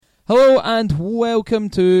Hello and welcome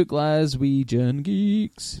to Glaswegian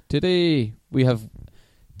Geeks. Today we have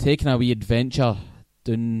taken a wee adventure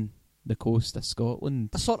down the coast of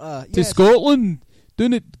Scotland. A sort of... To Scotland!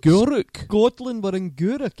 Down at Guruk. Scotland, we're in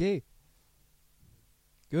Guruk, eh?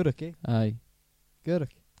 Guruk, eh? Aye.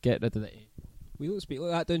 Guruk. Get rid of the A. We don't speak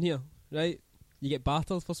like that down here, right? You get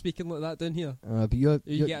battered for speaking like that down here. But You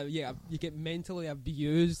get mentally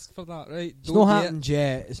abused for that, right? It's not happened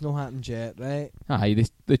yet. It's not happened yet, right? Aye,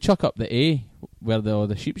 they chuck up the A where all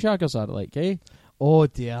the sheep shaggers are, like, eh? Oh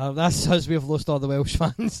dear, that's us. We've lost all the Welsh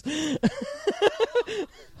fans.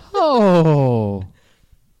 Oh.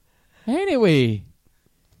 Anyway,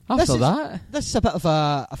 after that... This is a bit of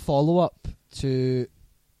a follow-up to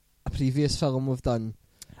a previous film we've done.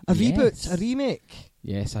 A reboot, a remake.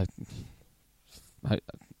 Yes,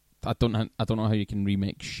 I don't know how you can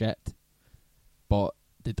remake shit, but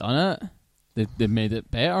they done it. They made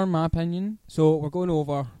it better, in my opinion. So we're going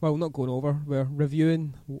over. Well, not going over. We're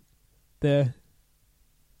reviewing the.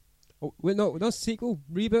 Not sequel,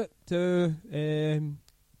 reboot to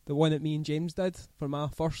the one that me and James did for my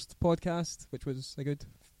first podcast, which was a good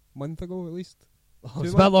month ago at least. Oh,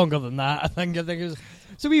 it's a bit longer than that. I think it was.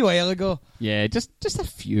 It's a wee while ago. Yeah, just a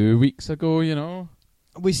few weeks ago, you know.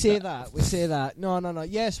 We say that. No.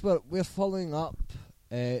 Yes, we're following up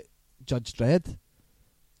Judge Dredd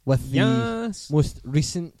with the most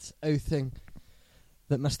recent outing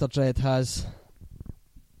that Mr. Dredd has.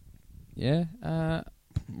 Yeah.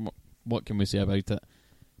 What can we say about it?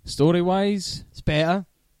 Story-wise, it's better.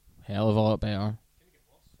 Hell of a lot better.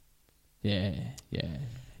 Yeah.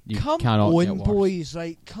 You Come cannot on, get worse. boys,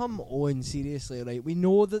 right? Come on, seriously, right? We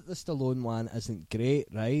know that the Stallone one isn't great,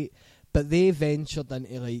 right? But they ventured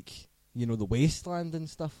into, like, you know, the wasteland and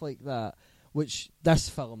stuff like that, which this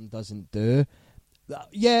film doesn't do.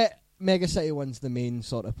 Yeah, Mega City 1's the main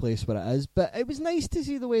sort of place where it is, but it was nice to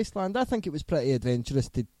see the wasteland. I think it was pretty adventurous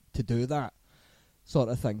to do that sort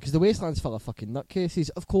of thing, because the wasteland's full of fucking nutcases,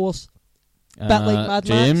 of course. Bit like Mad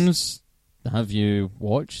James, have you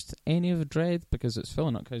watched any of Dredd? Because it's full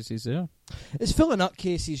of nutcases there. It's full of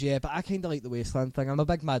nutcases, yeah, but I kind of like the wasteland thing. I'm a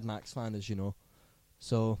big Mad Max fan, as you know.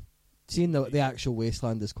 So, seeing the actual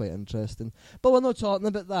wasteland is quite interesting. But we're not talking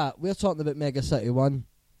about that. We're talking about Mega City 1.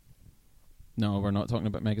 No, we're not talking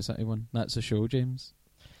about Mega City 1. That's a show, James.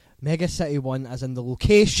 Mega City 1 as in the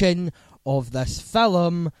location of this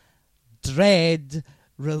film, Dredd,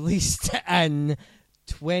 released in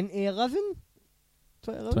 2011?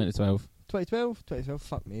 2012. 2012,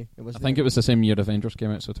 fuck me. I think it was the same year Avengers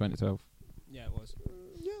came out, so 2012. Yeah, it was.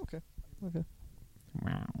 Yeah, okay.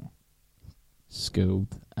 Wow.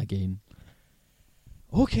 Schooled again.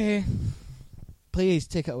 Okay. Please,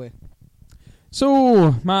 take it away.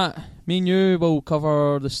 So, Matt, me and you will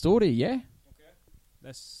cover the story, yeah?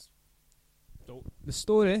 Okay. The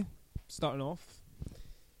story, starting off,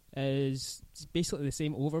 is basically the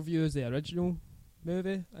same overview as the original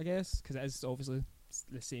movie, I guess, because it is obviously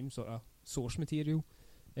the same sort of source material.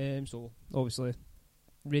 So, obviously,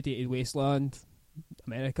 radiated wasteland,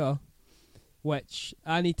 America, which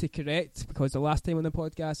I need to correct, because the last time on the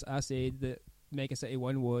podcast I said that Mega City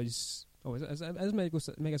 1 was... Oh, is Mega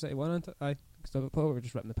City 1, isn't it? Aye, because I probably were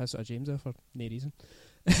just ripping the piss out of James there for no reason.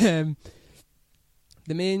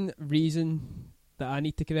 The main reason that I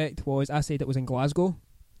need to correct was I said it was in Glasgow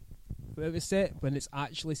where it was set, when it's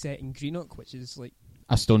actually set in Greenock, which is like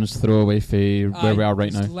a stone's throw away from where we are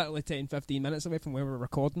right now. It's literally 10-15 minutes away from where we're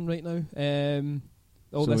recording right now.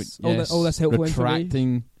 All so this helpful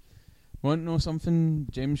retracting. Want to know something?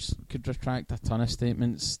 James could retract a ton of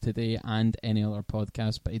statements today and any other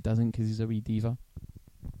podcast, but he doesn't because he's a wee diva.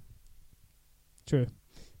 True.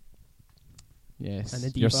 Yes. And a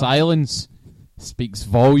diva. Your silence speaks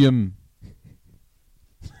volume.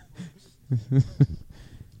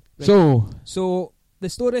 So the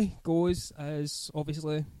story goes as,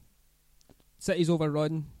 obviously, city's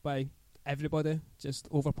overrun by everybody, just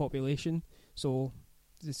overpopulation. So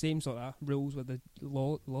the same sort of rules with the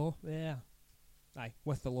law. Yeah. Aye,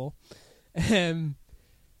 with the law.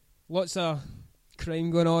 Lots of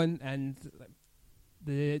crime going on, and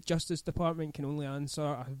the Justice Department can only answer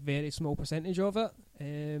a very small percentage of it,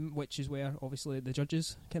 which is where, obviously, the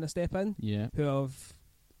judges kind of step in. Yeah. Who have...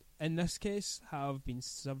 in this case, have been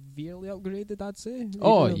severely upgraded, I'd say.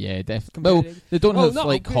 Oh, yeah, definitely. Well, they don't have,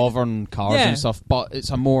 like, hovering cars and stuff, but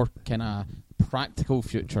it's a more kind of practical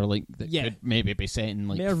future, like, that could maybe be set in,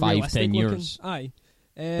 like, 5-10 years. Aye.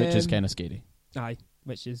 Which is kind of scary. Aye,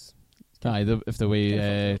 which is... Aye, if the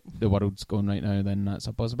way the world's going right now, then that's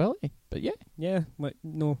a possibility. But yeah. Yeah, like,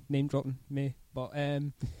 no name dropping me, but,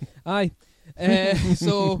 aye.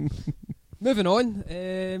 So, moving on,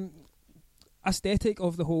 aesthetic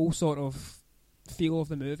of the whole sort of feel of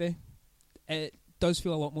the movie, it does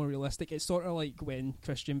feel a lot more realistic. It's sort of like when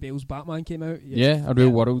Christian Bale's Batman came out. Yeah, a real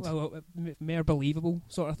world. A lot more believable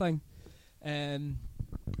sort of thing.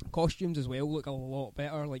 Costumes as well look a lot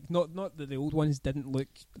better. Like not that the old ones didn't look.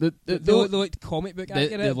 They looked comic book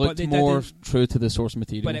accurate. They looked but they more true to the source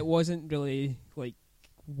material. But it wasn't really like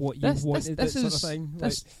what you wanted. This sort of thing.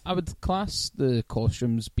 I would class the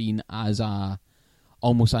costumes being as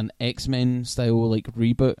almost an X-Men style like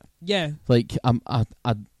reboot. Yeah. Like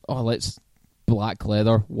let's black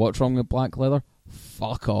leather. What's wrong with black leather?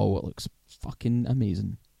 Fuck all. It looks fucking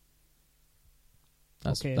amazing.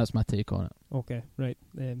 That's my take on it. Okay, right.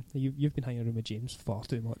 You've been hanging around with James far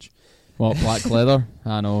too much. What, black leather?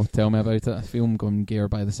 I know. Tell me about it. I feel I'm going gear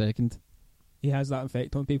by the second. He has that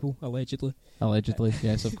effect on people, allegedly. Allegedly,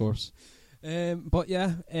 yes, of course. But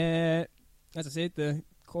yeah, as I said, the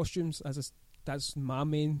costumes, that's my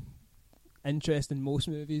main interest in most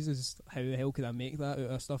movies, is how the hell could I make that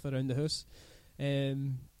out of stuff around the house.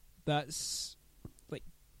 That's like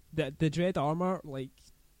the Dredd armour, like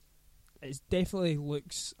it definitely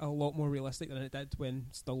looks a lot more realistic than it did when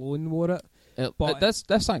Stallone wore it. But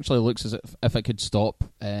this actually looks as if it could stop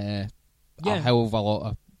a hell of a lot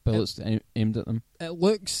of bullets aimed at them. It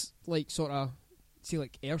looks like sort of, see,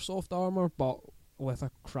 like airsoft armour, but with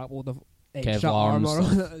a crap load of extra Kevlar armour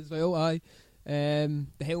on it as well. Aye, the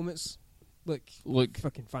helmets look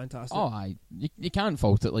fucking fantastic. Oh, aye, you can't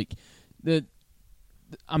fault it. Like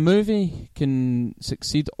a movie can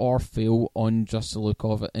succeed or fail on just the look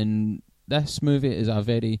of it, and this movie is a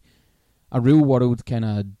real world kind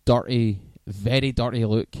of dirty, very dirty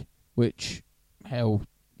look, which, hell,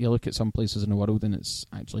 you look at some places in the world and it's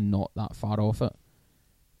actually not that far off it.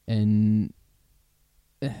 And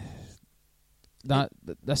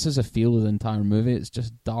this is a feel of the entire movie. It's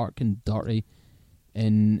just dark and dirty,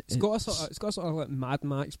 and it's got a sort of like Mad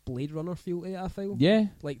Max Blade Runner feel to it, I feel. Yeah,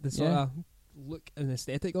 like the sort of look and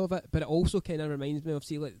aesthetic of it, but it also kind of reminds me of,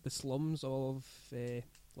 see, like the slums of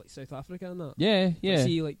like South Africa and that. Yeah. Like,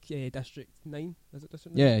 see, like District 9, is it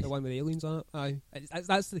District 9? Yeah, the one with aliens on it. Aye,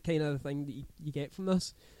 that's the kind of thing that you get from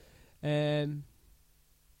this.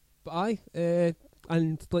 But aye,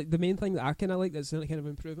 and like the main thing that I kind of like that's kind of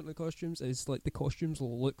improvement in the costumes is like the costumes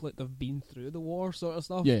look like they've been through the war sort of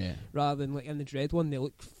stuff. Yeah. Rather than like in the Dredd one, they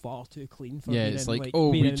look far too clean for. Yeah, it's like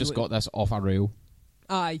we just got this off a rail.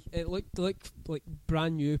 Aye, it looked like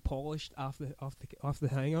brand new, polished off the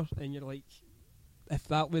hanger, and you're like, if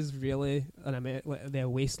that was really like the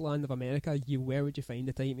wasteland of America, where would you find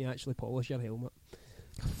the time to actually polish your helmet?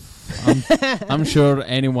 I'm sure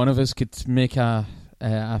any one of us could make a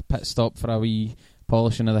pit stop for a wee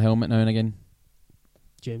polishing of the helmet now and again.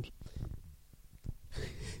 James,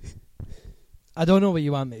 I don't know what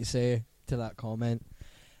you want me to say to that comment,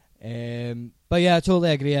 but yeah, I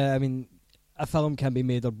totally agree. I mean, a film can be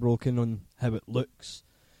made or broken on how it looks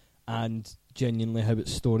and genuinely how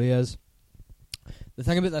its story is. The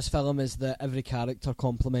thing about this film is that every character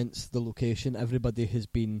complements the location. Everybody has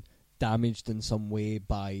been damaged in some way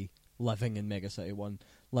by living in Megacity 1,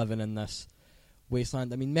 living in this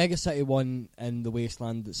wasteland. I mean, Megacity 1 and the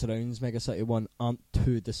wasteland that surrounds Megacity 1 aren't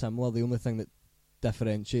too dissimilar. The only thing that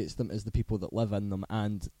differentiates them is the people that live in them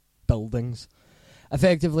and buildings.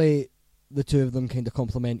 Effectively, the two of them kind of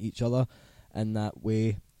complement each other in that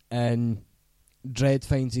way. And Dredd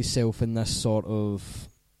finds himself in this sort of...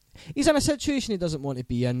 He's in a situation he doesn't want to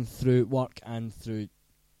be in through work and through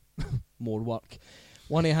more work.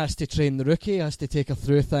 One, he has to train the rookie, has to take her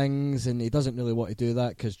through things, and he doesn't really want to do that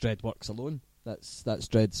because Dredd works alone. That's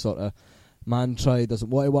Dredd's sort of mantra. He doesn't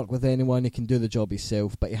want to work with anyone. He can do the job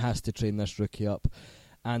himself, but he has to train this rookie up,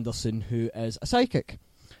 Anderson, who is a psychic.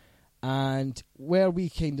 And where we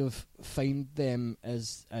kind of find them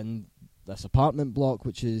is in this apartment block,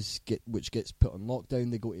 which gets put on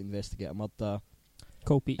lockdown. They go to investigate a murder.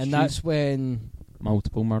 And that's when...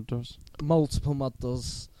 Multiple murders.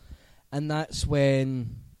 And that's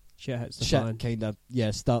when shit hits the shit fan. Kind of,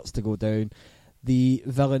 starts to go down. The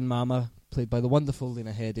villain Mama, played by the wonderful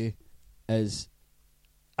Lena Headey, is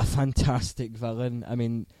a fantastic villain. I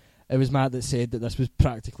mean, it was Matt that said that this was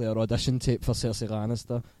practically our audition tape for Cersei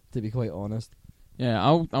Lannister, to be quite honest. Yeah,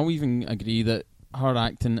 I'll even agree that her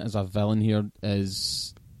acting as a villain here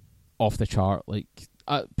is off the chart. Like,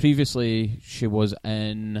 previously she was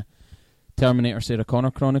in Terminator Sarah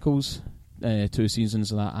Connor Chronicles, 2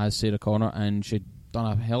 seasons of that as Sarah Connor, and she'd done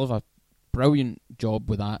a hell of a brilliant job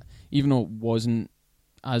with that, even though it wasn't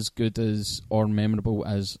as good as or memorable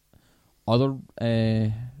as other...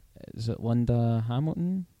 is it Linda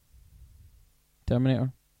Hamilton?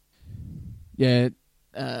 Terminator? Yeah,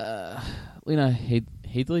 Lena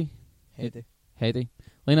Headey. Headey.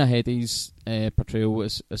 Lena Headey's portrayal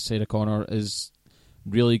as Sarah Connor is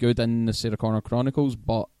really good in the Sarah Connor Chronicles,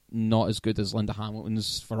 but not as good as Linda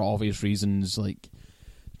Hamilton's for obvious reasons. Like,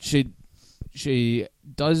 she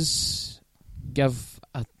does give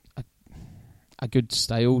a good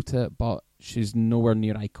style to it, but she's nowhere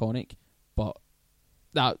near iconic. But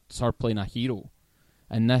that's her playing a hero.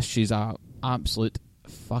 In this, she's a absolute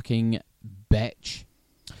fucking bitch.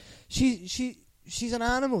 She's an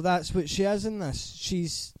animal. That's what she is in this.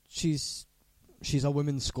 She's a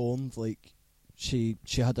woman scorned. Like, she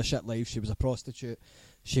had a shit life. She was a prostitute.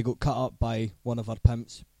 She got cut up by one of her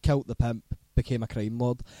pimps, killed the pimp, became a crime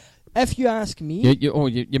lord. If you ask me,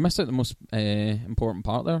 you missed out the most important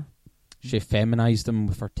part there. She feminised him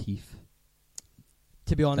with her teeth.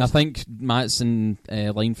 To be honest, I think Matt's in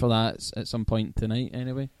line for that at some point tonight.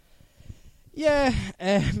 Anyway, yeah,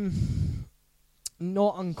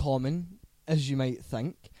 not uncommon as you might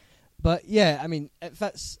think, but yeah, I mean, it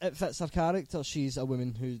fits her character. She's a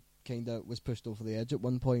woman who kind of was pushed over the edge at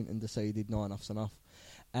one point and decided no, enough's enough,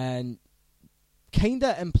 and kind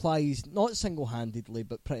of implies, not single-handedly,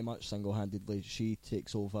 but pretty much single-handedly, she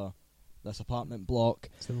takes over this apartment block.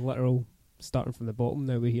 It's a literal starting from the bottom,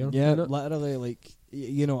 now we're here. Yeah, literally, like,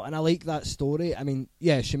 you know, and I like that story. I mean,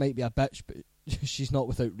 yeah, she might be a bitch, but she's not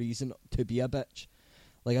without reason to be a bitch.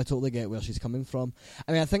 Like, I totally get where she's coming from.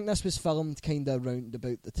 I mean, I think this was filmed kind of around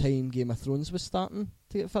about the time Game of Thrones was starting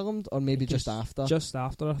to get filmed, or maybe just after. Just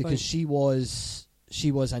after, I because think. she was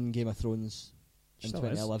in Game of Thrones in Still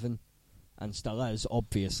 2011, and still is,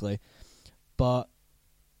 obviously. But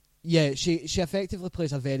yeah, she effectively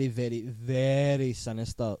plays a very, very, very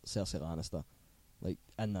sinister Cersei Lannister. Like,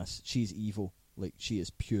 in this, she's evil. Like, she is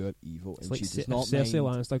pure evil, It's and like she does not Cersei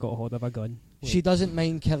mind. Lannister got a hold of a gun. She doesn't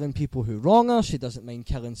mind killing people who wrong her. She doesn't mind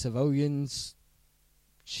killing civilians.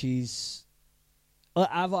 She's...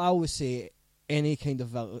 I always say any kind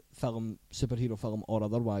of film, superhero film or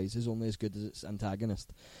otherwise, is only as good as its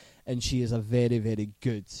antagonist. And she is a very, very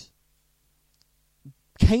good,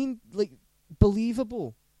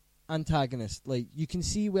 believable antagonist. Like, you can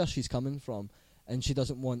see where she's coming from, and she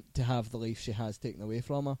doesn't want to have the life she has taken away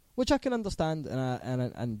from her, which I can understand.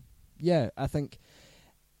 And yeah, I think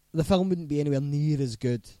the film wouldn't be anywhere near as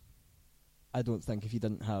good, I don't think, if you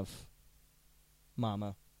didn't have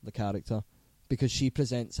Mama, the character, because she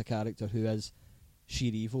presents a character who is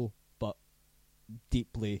sheer evil, but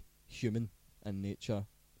deeply human in nature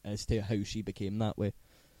as to how she became that way.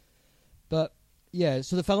 But yeah,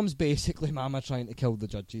 so the film's basically Mama trying to kill the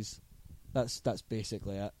judges. That's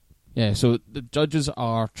basically it. yeah. So the judges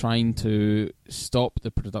are trying to stop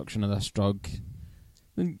the production of this drug.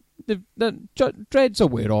 Dredd's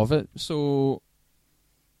aware of it, so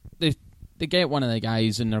they get one of the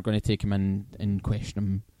guys and they're going to take him in and question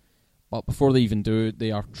him. But before they even do,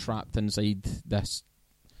 they are trapped inside this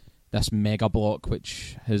mega block,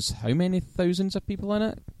 which has how many thousands of people in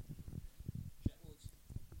it?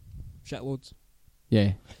 Shitloads.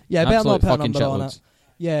 Yeah. Yeah, better not Absolute put a fucking number on shitloads. it.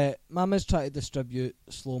 Yeah, Mama's trying to distribute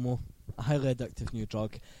slow-mo, a highly addictive new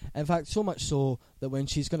drug. In fact, so much so that when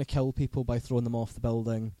she's going to kill people by throwing them off the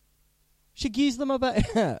building, she gees them a bit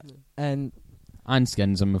and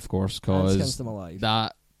skins them, of course, skins because them alive.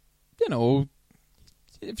 that, you know,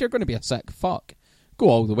 if you're going to be a sick fuck, go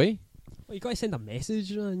all the way. Well, you got to send a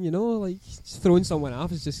message, man, you know? Like, just throwing someone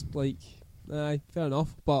off is just like, aye, fair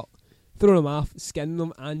enough. But throwing them off, skinning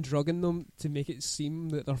them and drugging them to make it seem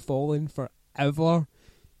that they're falling forever,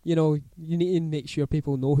 you know, you need to make sure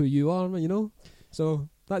people know who you are, you know? So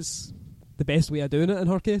that's the best way of doing it in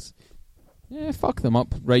her case. Yeah, fuck them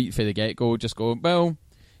up right for the get-go. Just go, well,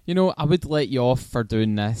 you know, I would let you off for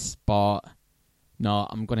doing this, but no,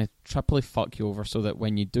 I'm going to triply fuck you over so that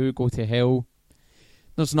when you do go to hell,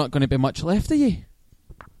 there's not going to be much left of you.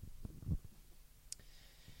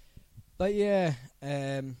 But yeah,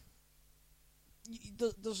 there's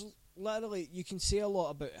literally, you can say a lot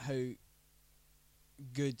about how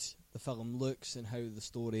good the film looks and how the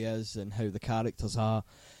story is and how the characters are,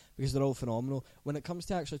 because they're all phenomenal. When it comes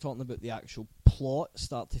to actually talking about the actual plot,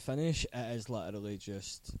 start to finish, it is literally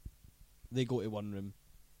just, they go to one room,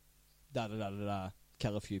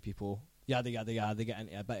 kill a few people, yada yada yada, they get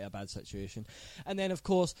into a bit of a bad situation. And then, of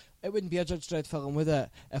course, it wouldn't be a Judge Dredd film, would it,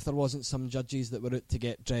 if there wasn't some judges that were out to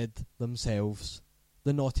get Dredd themselves.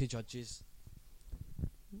 The naughty judges.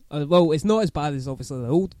 Well, it's not as bad as obviously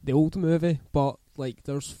the old movie, but like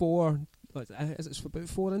there's four. Is it about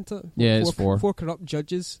four into it? Yeah, it's four. Four corrupt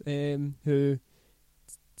judges who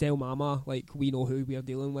tell Mama, like, we know who we are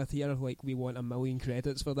dealing with here. Like, we want 1 million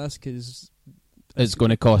credits for this because It's going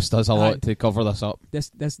to cost us a lot to cover this up.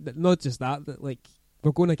 This not just that like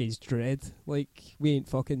we're going against Dredd. Like, we ain't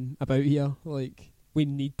fucking about here. Like, we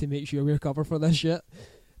need to make sure we're covered for this shit.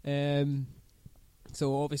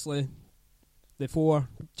 So obviously, the 4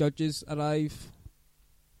 judges arrive,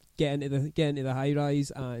 get into the high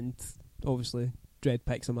rise, and obviously Dredd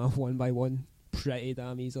picks them off one by one, pretty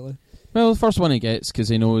damn easily. Well, the first one he gets because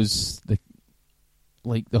he knows the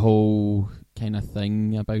whole kind of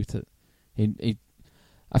thing about it.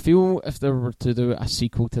 I feel if there were to do a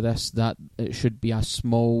sequel to this, that it should be a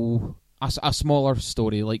smaller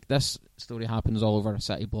story. Like, this story happens all over a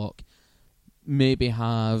city block. Maybe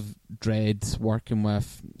have Dredd working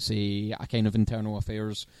with, say, a kind of internal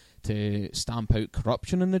affairs to stamp out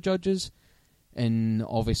corruption in the judges, and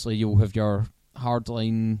obviously you'll have your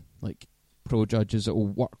hardline, like, pro judges that will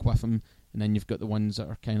work with him, and then you've got the ones that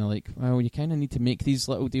are kind of like, well, you kind of need to make these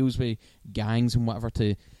little deals with gangs and whatever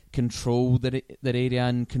to control their area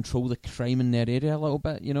and control the crime in their area a little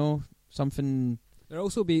bit, you know, something. There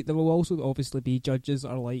will also obviously be judges that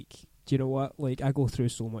are like, do you know what? Like, I go through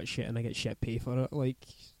so much shit and I get shit pay for it. Like,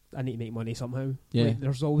 I need to make money somehow. Yeah. Like,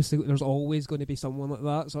 there's always going to be someone like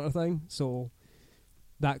that sort of thing. So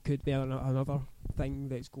that could be another thing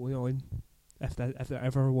that's going on if there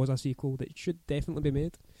ever was a sequel that should definitely be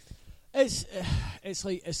made. It's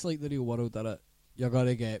like the real world, that it. You're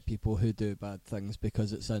gonna get people who do bad things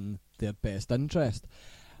because it's in their best interest,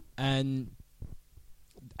 and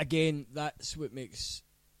again, that's what makes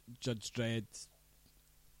Judge Dredd,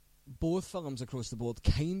 both films across the board,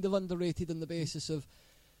 kind of underrated on the basis of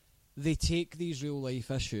they take these real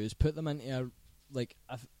life issues, put them into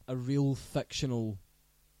a real fictional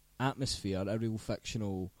atmosphere, a real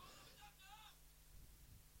fictional.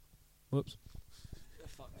 Whoops.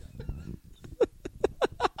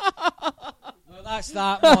 Well, that's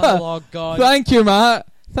that monologue gone. Thank you, Matt.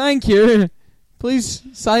 Thank you. Please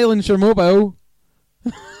silence your mobile.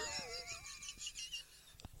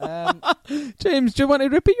 James, do you want to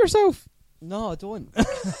repeat yourself? No, I don't. That's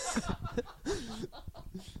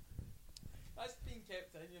been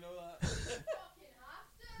kept in, you know that.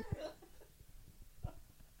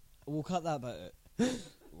 We'll cut that bit out.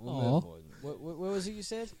 We'll move on. What was it you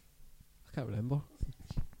said? I can't remember.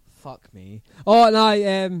 Fuck me. Oh,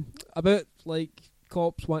 no, about, like,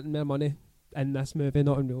 cops wanting their money in this movie,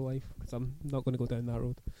 not in real life, because I'm not going to go down that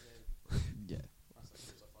road. Yeah.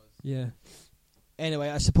 Yeah.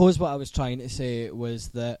 Anyway, I suppose what I was trying to say was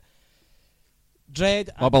that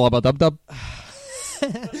Dredd... Lubba lubba dub dub.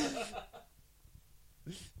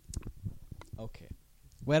 Okay.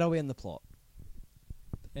 Where are we in the plot?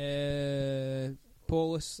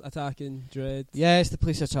 Police attacking Dredd. Yes, the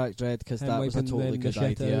police attack Dredd because Him that was a wiping totally the good shit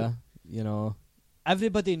idea. out. You know,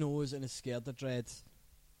 everybody knows and is scared of Dredd.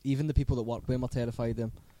 Even the people that work with him are terrified of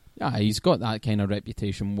him. Yeah, he's got that kind of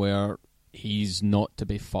reputation where he's not to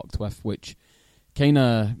be fucked with, which kind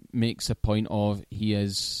of makes a point of he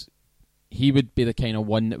would be the kind of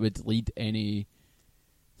one that would lead any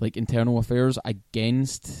like internal affairs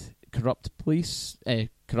against corrupt police,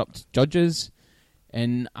 corrupt judges.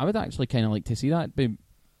 And I would actually kind of like to see that. But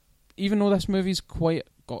even though this movie's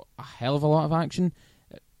got a hell of a lot of action,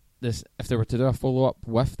 if they were to do a follow-up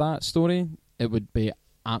with that story, it would be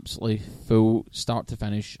absolutely full, start to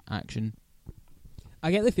finish action.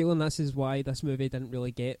 I get the feeling this is why this movie didn't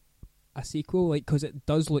really get a sequel, like, because it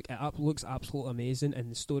looks absolutely amazing, and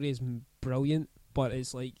the story is brilliant. But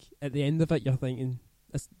it's like at the end of it, you're thinking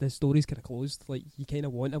the story's kind of closed. Like, you kind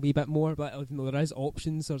of want a wee bit more, but even though there is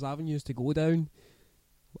options, there's avenues to go down.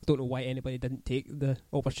 I don't know why anybody didn't take the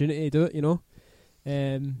opportunity to do it, you know.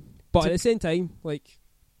 But at the same time, like,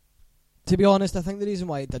 to be honest, I think the reason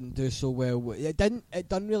why it didn't do so well, it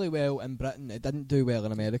done really well in Britain. It didn't do well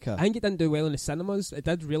in America. I think it didn't do well in the cinemas. It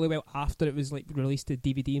did really well after it was like released to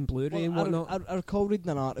DVD and Blu-ray and whatnot. I recall reading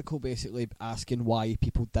an article basically asking why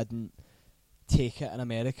people didn't take it in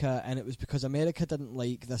America, and it was because America didn't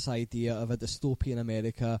like this idea of a dystopian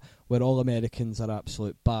America where all Americans are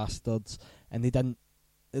absolute bastards, and they didn't.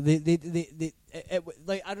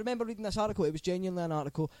 Like, I remember reading this article. It was genuinely an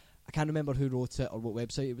article. I can't remember who wrote it or what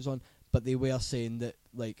website it was on, but they were saying that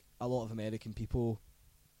like a lot of American people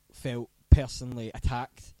felt personally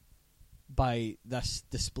attacked by this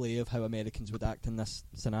display of how Americans would act in this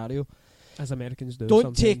scenario. As Americans do.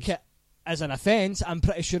 Don't sometimes. take it as an offence. I'm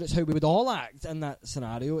pretty sure it's how we would all act in that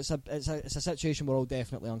scenario. It's a situation we're all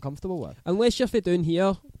definitely uncomfortable with. Unless you're down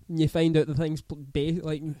here and you find out the thing's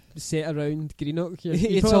like set around Greenock,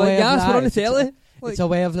 It's a way of life. we're on the telly. It's a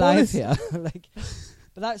way of life here. Like,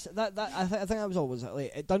 but that's that. I think that was always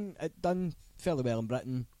like it done fairly well in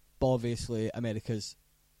Britain, but obviously America's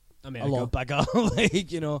a lot bigger.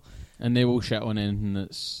 Like, you know, and they will shit on anything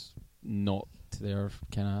that's not to their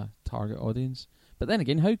kind of target audience. But then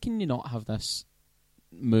again, how can you not have this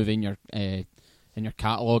movie in your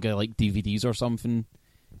catalogue of like DVDs or something?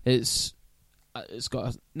 It's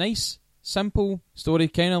got a nice, simple story,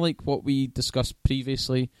 kind of like what we discussed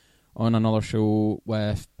previously on another show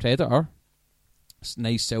with Predator. It's a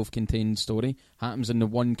nice, self-contained story. Happens in the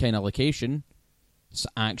one kind of location. It's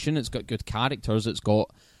action. It's got good characters. It's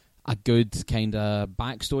got a good kind of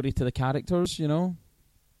backstory to the characters, you know.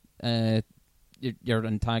 Your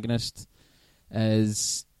antagonist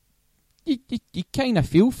is... You kind of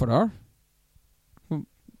feel for her.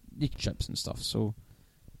 You chips and stuff, so...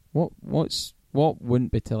 What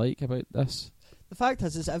wouldn't be to like about this? The fact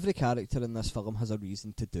is every character in this film has a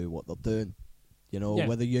reason to do what they're doing. You know, Yeah.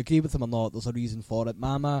 whether you agree with them or not, there's a reason for it.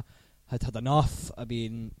 Mama had enough of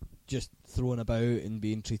being just thrown about and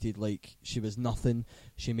being treated like she was nothing.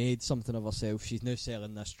 She made something of herself. She's now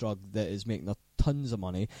selling this drug that is making her tons of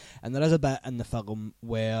money. And there is a bit in the film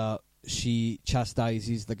where she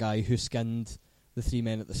chastises the guy who skinned the three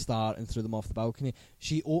men at the start and threw them off the balcony.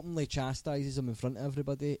 She openly chastises him in front of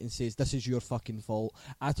everybody and says, "This is your fucking fault.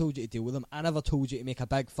 I told you to deal with him. I never told you to make a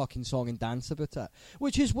big fucking song and dance about it."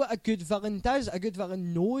 Which is what a good villain does. A good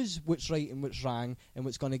villain knows what's right and what's wrong and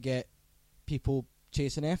what's going to get people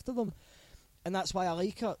chasing after them. And that's why I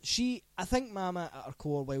like her. I think Mama at her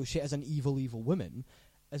core, while she is an evil, evil woman,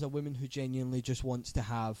 is a woman who genuinely just wants to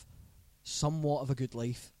have somewhat of a good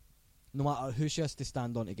life, no matter who she has to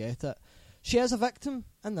stand on to get it. She is a victim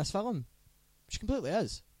in this film. She completely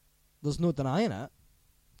is. There's no denying it.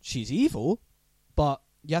 She's evil, but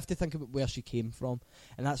you have to think about where she came from.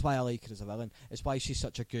 And that's why I like her as a villain. It's why she's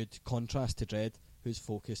such a good contrast to Dredd, who's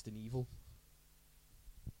focused and evil.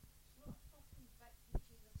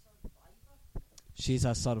 She's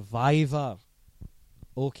a survivor.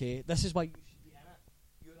 Okay, this is why you should be in it.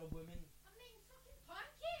 You're a woman. I'm making fucking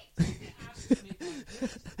pancakes.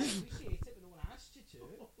 I appreciate it, but no one asked you to.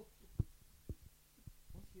 What's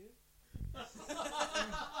you?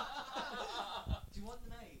 Do you want the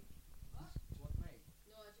mic? What? Do you want the mic?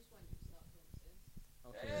 No, I just want you to start talking sense.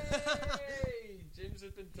 Okay. Hey, James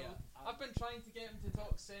has been told. Yeah, I've been trying to get him to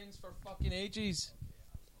talk sense for fucking ages.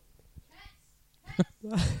 Tits.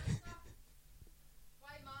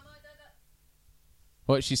 Why Mama did it?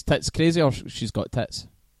 What, she's tits crazy or she's got tits?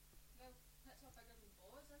 Well, tits are bigger than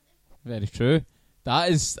balls, isn't it? Very true.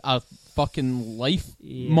 That is a fucking life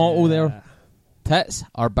motto there. Tits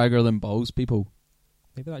are bigger than balls, people.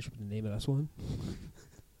 Maybe that should be the name of this one.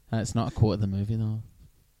 That's not a quote of the movie, though.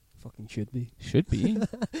 Fucking should be. Should be.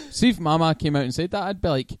 See if Mama came out and said that, I'd be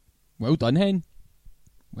like, well done, hen.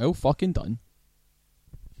 Well fucking done.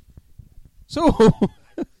 So,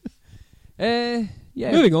 yeah.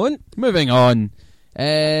 Moving on.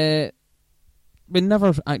 We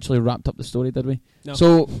never actually wrapped up the story, did we? No.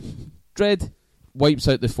 So, Dredd wipes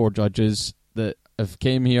out the 4 judges that have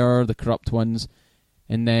came here, the corrupt ones,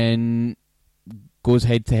 and then goes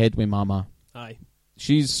head to head with Mama. Aye.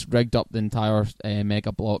 She's rigged up the entire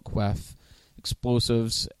mega block with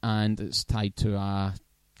explosives, and it's tied to a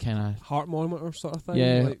kind of Heart monitor sort of thing.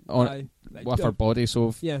 Yeah, like, on- aye, like, with her body. So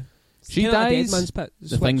if yeah. she Kinda like a dies, dead man's pit the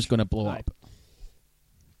switch. thing's going to blow Aye. up.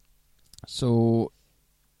 So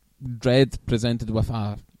Dredd, presented with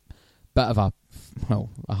a bit of a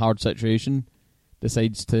hard situation,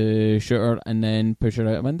 decides to shoot her and then push her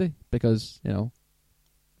out a window because, you know.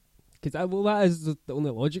 Because that is the only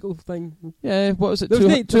logical thing. Yeah, what was it? There's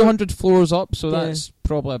no- 200 floors up, so Yeah. that's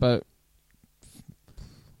probably about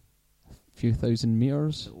a few thousand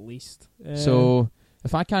meters. At least. So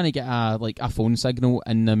if I can't get a phone signal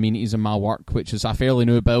in the amenities of my work, which is a fairly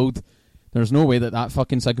new build, there's no way that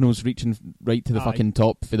fucking signal's reaching right to the Aye. fucking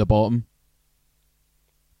top for the bottom.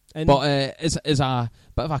 and But it's a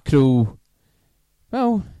bit of a cruel,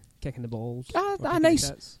 well, kicking the balls. a or kicking nice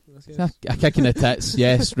the tits, I guess. a kick in the tits.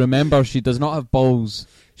 Yes, remember she does not have balls;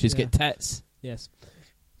 she's Yeah. got tits. Yes.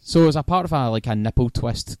 So as a part of a nipple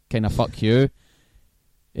twist kind of fuck you,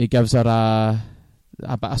 he gives her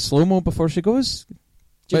a bit of slow mo before she goes.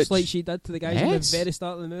 Just Which- like she did to the guys at Yes. the very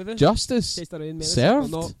start of the movie. Justice. Chased her in medicine.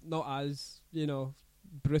 served. Well, not as,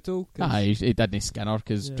 brutal. 'Cause, He didn't skin her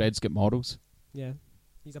because Yeah. Dredd's got models. Yeah.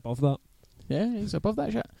 He's above that. Yeah, he's above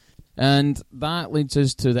that shit. And that leads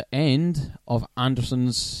us to the end of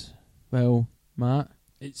Anderson's, well, Matt.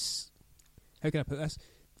 It's, how can I put this?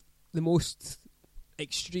 The most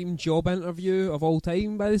extreme job interview of all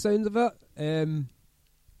time by the sounds of it.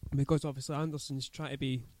 Because obviously Anderson's trying to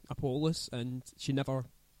be a police and she never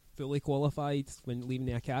fully qualified when leaving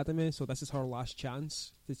the academy, so this is her last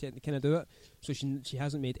chance to kind of do it. So she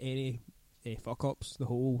hasn't made any fuck ups the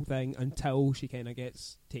whole thing until she kind of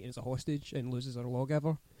gets taken as a hostage and loses her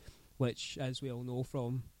lawgiver, which, as we all know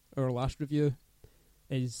from our last review,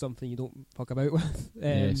 is something you don't fuck about with.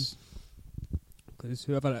 Yes. Because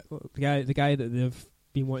whoever the guy that they've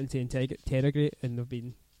been wanting to interrogate, and they've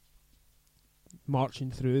been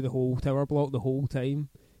marching through the whole tower block the whole time,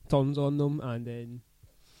 turns on them and then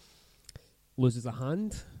loses a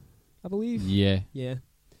hand, I believe. Yeah. Yeah.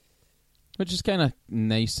 Which is kind of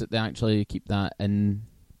nice that they actually keep that in.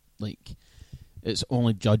 Like, it's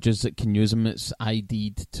only judges that can use them. It's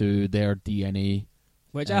ID'd to their DNA.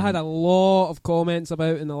 Which I had a lot of comments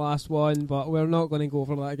about in the last one, but we're not going to go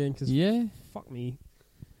over that again because fuck me.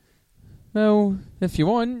 Well, if you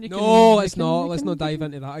want, you can. No, let's not. Let's not dive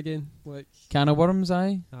into that again. Like can of worms,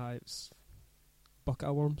 aye. It's bucket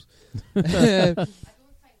of worms. I don't think dive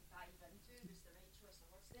into was the right choice of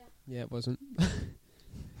words there. Yeah, it wasn't.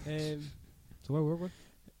 So where were we?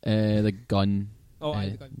 The gun. Oh, aye,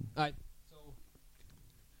 the gun. Aye. So,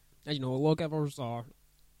 as you know, lawgivers are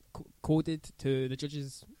coded to the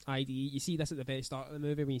judge's ID. You see this at the very start of the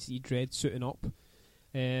movie when you see Dredd suiting up.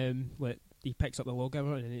 Like he picks up the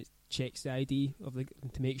lawgiver and then it checks the ID of the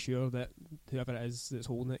to make sure that whoever it is that's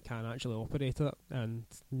holding it can actually operate it and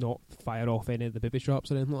not fire off any of the booby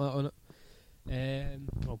traps or anything like that on it.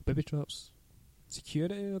 Well, booby traps,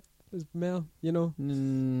 security is more, you know.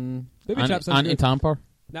 Booby traps, anti-tamper.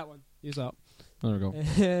 That one, use that. There we go.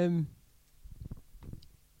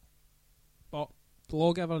 But the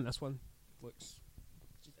lawgiver in this one looks.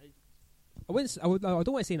 I don't want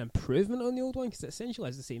to say an improvement on the old one because it essentially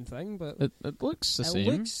is the same thing, but it looks the same.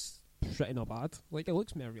 It looks pretty not bad. Like it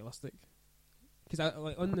looks more realistic. Because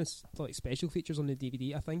like on this like special features on the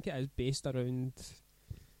DVD, I think it is based around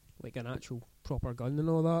like an actual proper gun and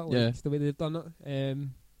all that. Like the way they've done it.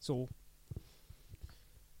 So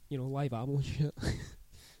you know, live ammo and shit.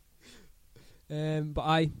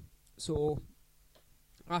 So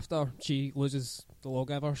after she loses the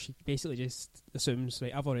lawgiver, she basically just assumes,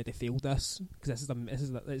 right, I've already failed this because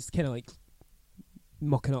it's kind of like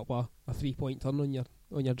mucking up a 3-point turn on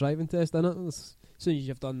your driving test, isn't it? As soon as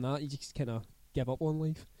you've done that, you just kind of give up on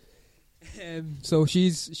life. So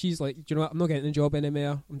she's like, do you know what? I'm not getting the job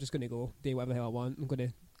anymore. I'm just going to go do whatever the hell I want. I'm going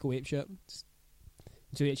to go apeshit.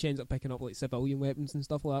 So she ends up picking up like civilian weapons and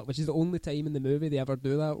stuff like that, which is the only time in the movie they ever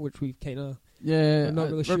do that, which we've kind of not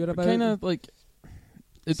really sure about. Kind of like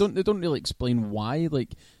they don't really explain why.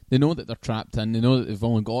 Like they know that they're trapped in, they know that they've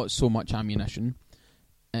only got so much ammunition,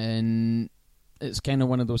 and it's kind of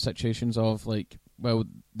one of those situations of like, well,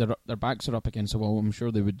 their backs are up against a wall. I'm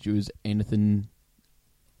sure they would use anything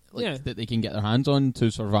that they can get their hands on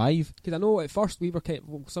to survive. Because I know at first some of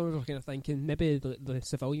us were kind of thinking maybe the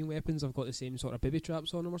civilian weapons have got the same sort of booby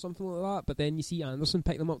traps on them or something like that. But then you see Anderson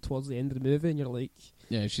pick them up towards the end of the movie, and you're like,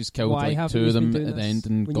 yeah, she's killed like 2 of them at the end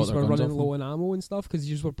and got their guns off. When you were running low on ammo and stuff,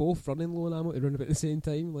 because you were both running low on ammo to run about the same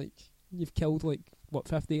time. Like you've killed like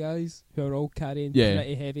 50 guys who are all carrying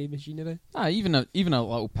pretty heavy machinery. Even a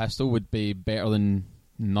little pistol would be better than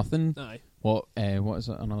nothing. Aye. What is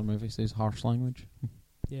it? Another movie says harsh language.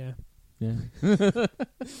 Yeah.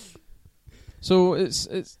 So it's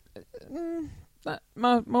that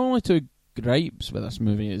my only 2 gripes with this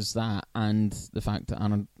movie is that, and the fact that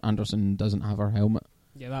Anderson doesn't have her helmet.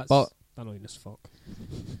 Yeah, that's annoying as fuck.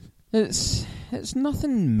 It's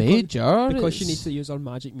nothing major because she needs to use her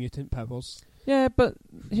magic mutant powers. Yeah, but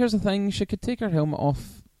here's the thing: she could take her helmet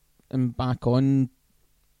off and back on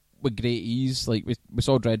with great ease. Like we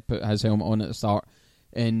saw Dredd put his helmet on at the start,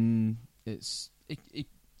 and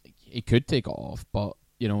he could take it off, but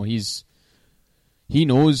you know he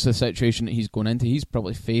knows the situation that he's going into. He's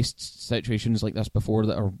probably faced situations like this before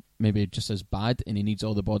that are maybe just as bad, and he needs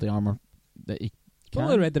all the body armor that he can.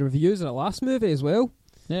 Probably read the reviews of the last movie as well.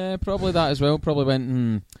 Yeah, probably that as well. Probably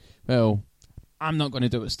went, well, I'm not going to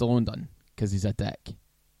do what Stallone done because he's a dick.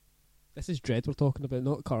 This is Dredd we're talking about,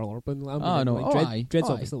 not Carl Urban. Dredd's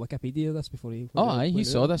obviously Wikipedia this before he. He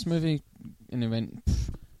saw this movie and he went,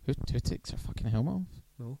 who takes their fucking helmet off?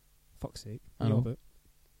 No, fuck's sake. I know.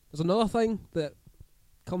 There's another thing that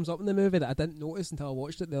comes up in the movie that I didn't notice until I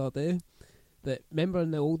watched it the other day. That remember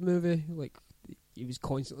in the old movie, like he was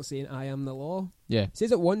constantly saying, "I am the law." Yeah, he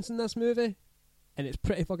says it once in this movie, and it's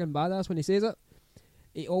pretty fucking badass when he says it.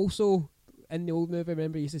 He also in the old movie,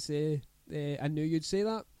 remember, he used to say, "I knew you'd say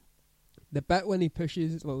that." The bit when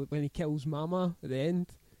he kills Mama at the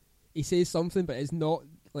end, he says something, but it's not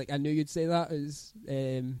like, "I knew you'd say that." Is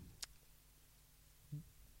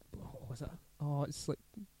what was it? Oh, it's like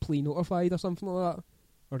plea notified or something like that,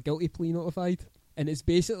 or guilty plea notified, and it's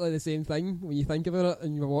basically the same thing when you think about it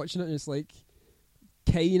and you're watching it, and it's like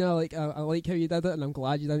kinda like I like how you did it, and I'm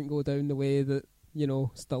glad you didn't go down the way that, you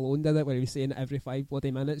know, Stallone did it, where he was saying it every 5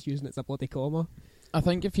 bloody minutes, using it as a bloody comma. I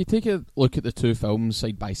think if you take a look at the 2 films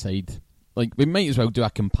side by side, like we might as well do a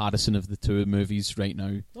comparison of the two movies right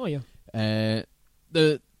now. Oh yeah.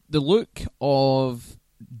 The look of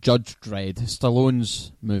Judge Dredd,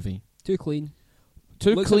 Stallone's movie, Too clean.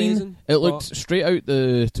 too Looks clean. amazing, It looked straight out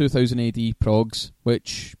the 2000 AD progs,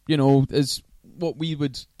 which is what we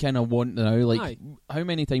would kind of want now. Like, Aye. how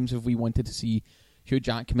many times have we wanted to see Hugh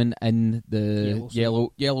Jackman in the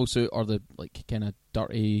yellow suit or the like kind of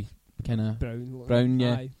dirty kind of brown,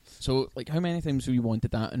 yeah. Aye. So like, how many times have we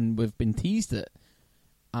wanted that? And we've been teased it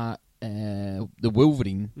at the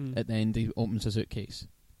Wolverine at the end. He opens a suitcase.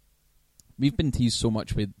 We've been teased so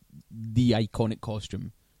much with the iconic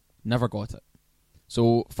costume, never got it.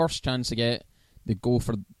 So first chance to get, they go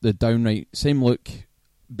for the downright same look,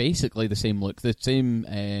 basically the same look, the same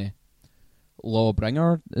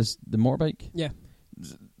Lawbringer is the motorbike. Yeah.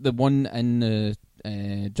 The one in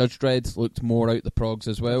Judge Dredd looked more out the progs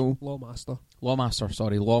as well. Lawmaster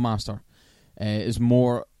is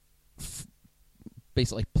more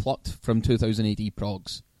basically plucked from 2000 AD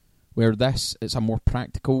progs, where this, it's a more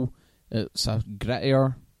practical, it's a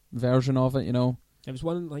grittier version of it, It was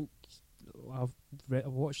one, like, I've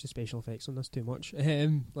watched the special effects on this too much,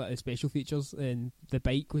 like the special features, and the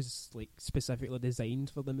bike was like specifically designed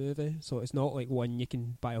for the movie, so it's not like one you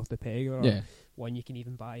can buy off the peg or one you can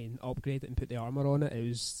even buy and upgrade it and put the armour on it. It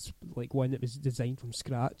was like one that was designed from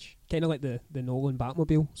scratch, kind of like the Nolan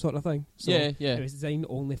Batmobile sort of thing. So yeah. It was designed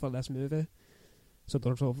only for this movie. So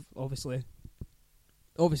there's obviously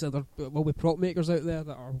there will be prop makers out there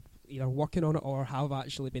that are either working on it or have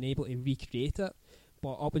actually been able to recreate it.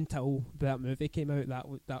 But up until that movie came out,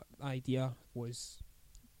 that idea was,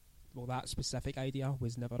 that specific idea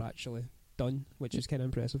was never actually done, which is kind of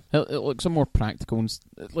impressive. It looks a more practical,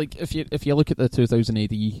 like if you look at the 2000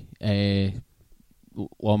 AD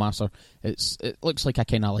Lawmaster, it looks like a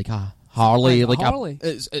kind of like a Harley, like Harley.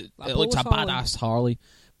 It looks a badass Harley.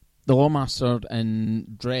 The Lawmaster in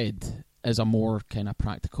Dredd is a more kind of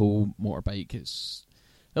practical motorbike.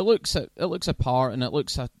 It looks apart, and it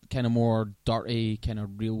looks a kind of more dirty, kind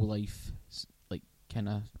of real life, like kind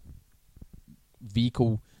of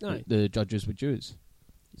vehicle that the judges would use.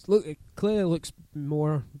 It clearly looks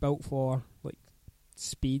more built for like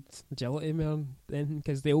speed, agility, more than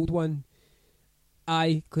because the old one.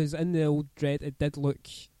 Because in the old Dredd, it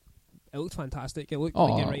looked fantastic. It looked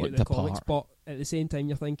like you're right out the comics, but at the same time,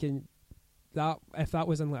 you're thinking that if that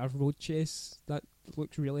was in like a road chase, that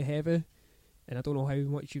looks really heavy. And I don't know how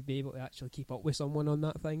much you'd be able to actually keep up with someone on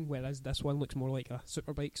that thing, whereas this one looks more like a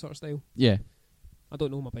superbike sort of style. Yeah. I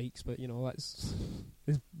don't know my bikes, but that's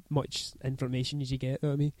as much information as you get, you know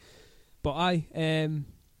what I mean? But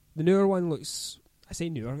the newer one looks, I say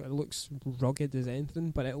newer, it looks rugged as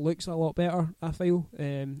anything, but it looks a lot better, I feel.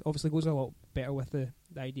 Obviously goes a lot better with the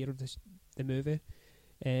idea of the movie.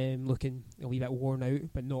 Looking a wee bit worn out,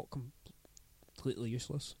 but not completely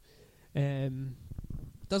useless.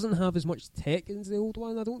 Doesn't have as much tech as the old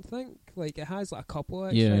one, I don't think. Like, it has like a couple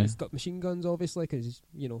extra. Yeah. It's got machine guns, obviously, because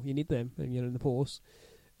you need them when you're in the post.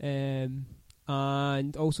 And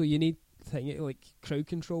also you need like crowd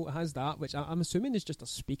control. It has that, which I'm assuming is just a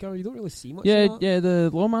speaker. You don't really see much. Yeah, of that. yeah. The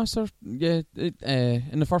Lawmaster. Yeah,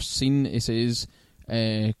 in the first scene it says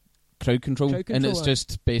crowd control, and it's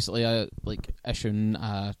just basically like issuing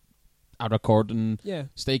a recording. Yeah.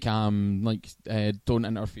 Stay calm, like don't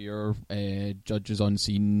interfere. Judges on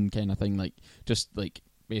scene, kind of thing. Like just like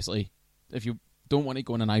basically, if you don't want to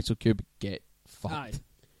go in an ISO cube, get fucked. Aye.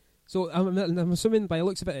 So I'm assuming by the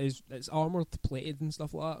looks of it, it's armoured, plated and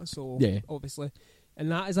stuff like that. So yeah, obviously,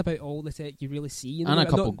 and that is about all the tech you really see. And a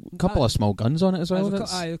couple of small guns on it as well.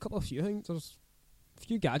 A couple of few things. There's a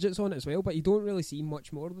few gadgets on it as well, but you don't really see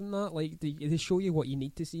much more than that. Like they show you what you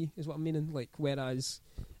need to see, is what I'm meaning. Like whereas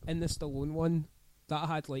in the Stallone one, that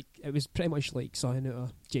had like it was pretty much like something out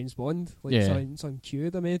of James Bond, like some Q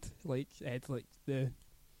they made. Like it had like the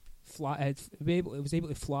fly, it was able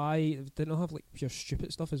to fly. It didn't have like pure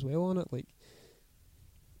stupid stuff as well on it, like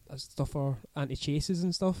stuff for anti-chases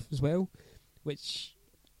and stuff as well. Which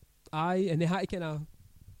and they had to kind of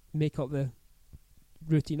make up the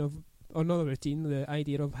routine of. Or not a routine, the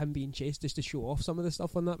idea of him being chased just to show off some of the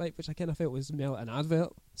stuff on that bike, which I kind of felt was more like an advert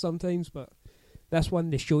sometimes, but this one,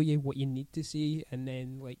 they show you what you need to see, and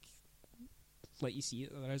then, like you see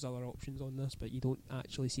it, there is other options on this, but you don't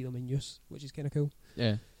actually see them in use, which is kind of cool.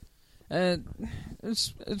 Yeah.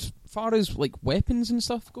 As far as, like, weapons and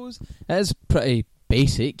stuff goes, it is pretty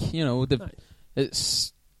basic,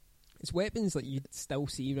 It's weapons that you'd still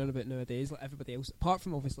see around about nowadays, like everybody else, apart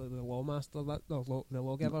from obviously the Lawmaster, the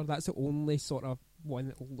Lawgiver. That's the only sort of one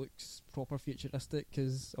that looks proper futuristic,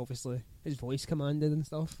 because obviously it's voice commanded and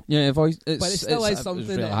stuff. Yeah, voice. But it still is something.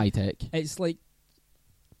 It's really high tech. It's like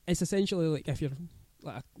it's essentially like if you're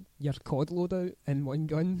like your COD loadout in one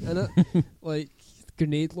gun in it, like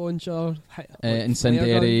grenade launcher,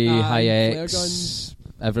 incendiary, high flare X, guns,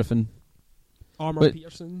 everything, armor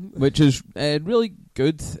piercing, which is really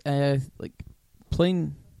good. Like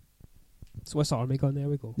playing Swiss Army gun. There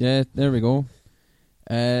we go. Yeah, there we go.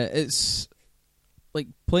 It's like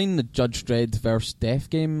playing the Judge Dredd versus Death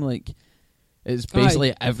game. Like it's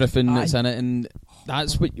basically everything that's in it, and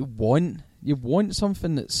that's what you want. You want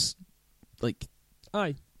something that's like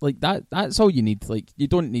that. That's all you need. Like you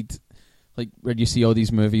don't need like where you see all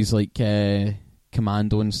these movies like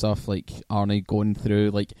Commando and stuff. Like Arnie going through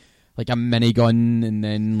like a minigun and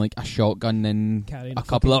then like a shotgun and carrying a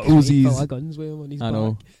couple of Uzis. Guns with him on his I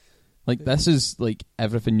know. Like, this is, like,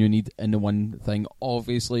 everything you need in the one thing.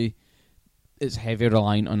 Obviously, it's heavy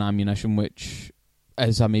reliant on ammunition, which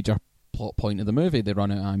is a major plot point of the movie. They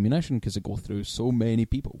run out of ammunition because they go through so many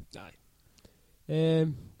people.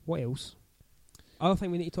 What else? Other thing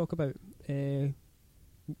we need to talk about,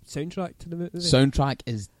 soundtrack to the movie. Soundtrack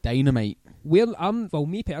is dynamite.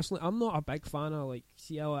 Me personally, I'm not a big fan of, like,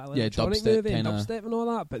 electronic dubstep, movie and dubstep and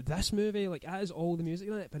all that, but this movie, like, it has all the music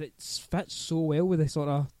in it, but it fits so well with the sort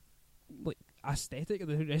of like aesthetic of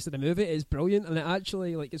the rest of the movie. It's brilliant, and it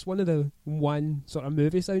actually like it's one of the sort of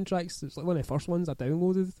movie soundtracks. It's like one of the first ones I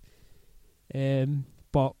downloaded.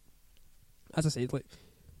 But as I said, like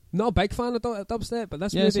not a big fan of dubstep, but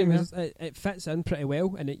this movie it fits in pretty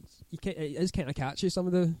well, and it is kind of catchy. Some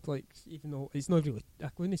of the like, even though it's not really, I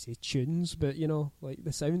wouldn't say tunes, but you know, like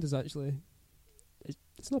the sound is actually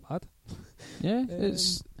it's not bad. Yeah,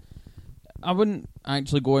 it's. I wouldn't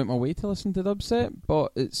actually go out my way to listen to dubstep,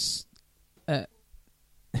 but it's.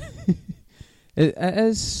 It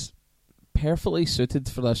is perfectly suited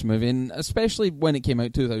for this movie, and especially when it came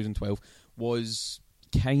out 2012 was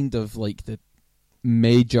kind of like the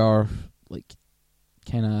major like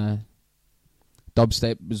kind of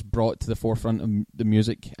dubstep was brought to the forefront of the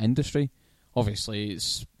music industry. Obviously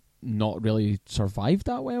it's not really survived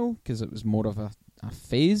that well because it was more of a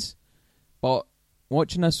phase, but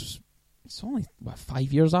watching this, it's only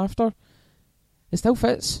 5 years after, it still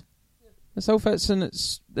fits. It still fits, and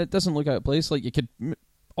it doesn't look out of place. Like you could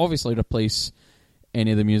obviously replace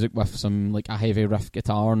any of the music with some like a heavy riff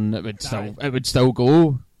guitar, and it would still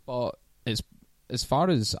go. But it's, as far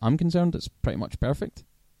as I'm concerned, it's pretty much perfect.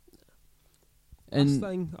 Last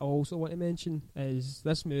thing I also want to mention is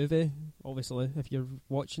this movie. Obviously, if you're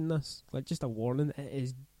watching this, like just a warning, it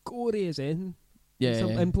is gory as anything. Yeah,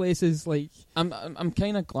 in places like I'm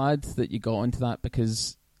kind of glad that you got into that,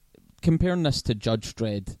 because comparing this to Judge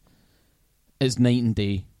Dredd is night and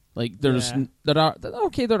day. Like there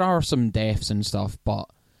are some deaths and stuff, but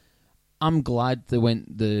I'm glad they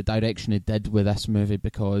went the direction they did with this movie,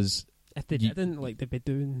 because if they didn't, like they'd be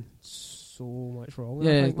doing so much wrong.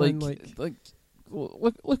 Yeah, like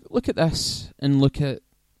look at this, and look at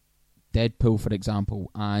Deadpool for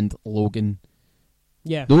example, and Logan.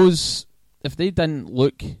 Yeah, those, if they didn't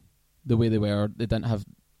look the way they were, they didn't have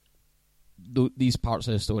these parts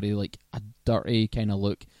of the story, like a dirty kind of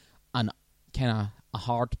look and kind of a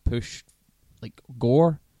hard push, like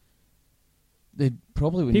gore, they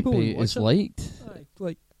probably wouldn't be as liked.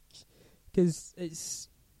 Like, because it's.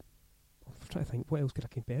 I'm trying to think, what else could I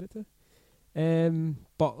compare it to?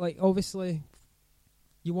 But like, obviously,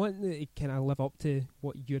 you want to kind of live up to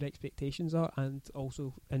what your expectations are, and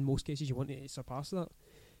also in most cases, you want to surpass that.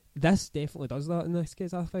 This definitely does that in this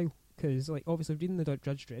case, I feel, because like obviously reading the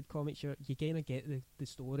Judge Dredd comics, you kind of get the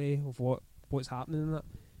story of what's happening in that,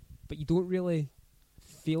 but you don't really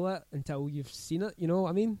feel it until you've seen it, you know what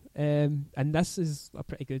I mean? And this is a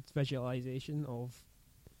pretty good visualization of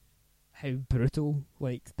how brutal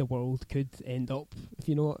like the world could end up, if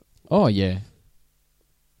you know what. Oh yeah.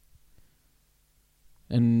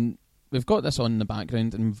 And we've got this on in the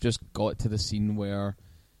background, and we've just got to the scene where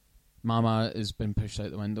Mama has been pushed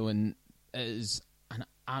out the window, and it is an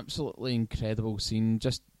absolutely incredible scene.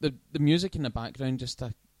 Just the music in the background, just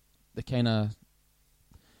the kind of,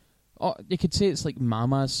 you could say it's like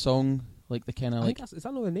Mama's song, like the kind of like. Is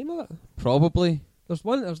that not the name of it? Probably. There's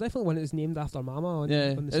definitely one that's named after Mama on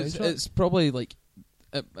the soundtrack. It's probably like,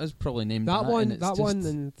 it is probably named that one. And that one,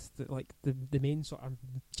 and the main sort of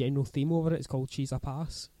general theme over it is called "She's a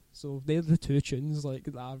Pass." So they're the two tunes like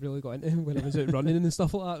that I really got into when I was out running and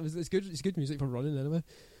stuff like that. It's good. It's good music for running anyway.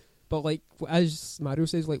 But like as Mario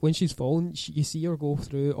says, like when she's falling, you see her go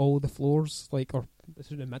through all the floors, like or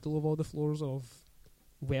through the middle of all the floors of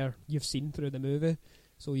where you've seen through the movie.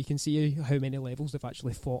 So you can see how many levels they've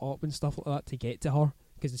actually fought up and stuff like that to get to her,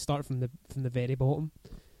 because they start from the very bottom.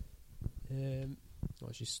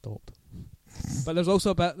 She's stopped. But there's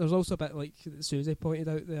also a bit like Susie pointed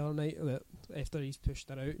out the other night that after he's pushed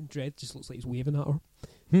her out, and Dredd just looks like he's waving at her.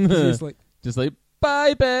 He's like, just like,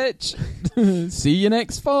 bye, bitch. See you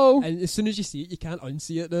next fall. and as soon as you see it, you can't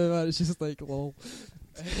unsee it now. It's just like, lol.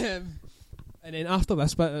 And then after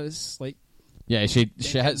this bit, it's like, Yeah, she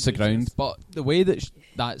hits the ground, but the way that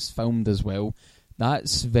that's filmed as well,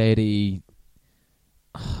 that's very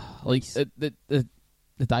like the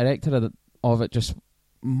director of it just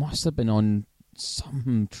must have been on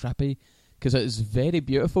something trippy because it is very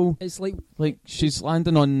beautiful. it's like She's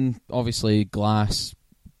landing on obviously glass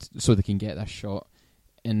so they can get this shot,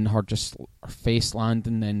 and her face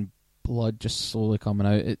landing, then blood just slowly coming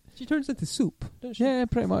out. she turns into soup, doesn't she? Yeah,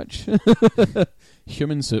 pretty much.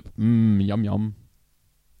 Human soup. Yum yum.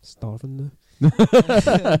 Starving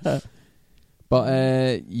now.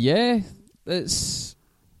 But yeah, it's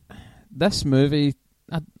this movie.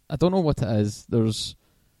 I don't know what it is.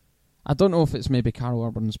 I don't know if it's maybe Carl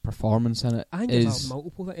Urban's performance in it. I think there's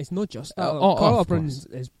multiple things. It's not just that. Oh, Carl of Urban course.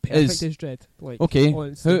 is perfect as Dredd. Like, okay.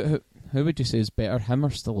 honestly. Who would you say is better, him or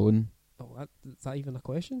Stallone? Oh, is that even a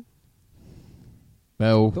question?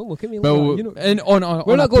 Well, Don't look at me like well, that. You know, and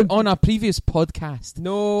We're not going- on a previous podcast,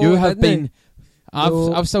 no, you have didn't been. I've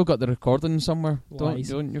No. I've still got the recording somewhere. Lies.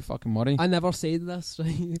 Don't you fucking worry. I never said this,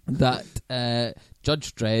 right? That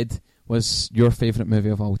Judge Dredd was your favourite movie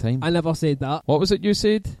of all time. I never said that. What was it you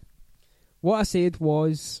said? What I said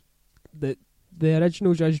was that the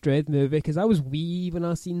original Judge Dredd movie, because I was wee when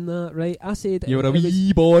I seen that, right? I said You were a it was-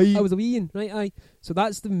 wee boy. I was a wee, right? Aye. So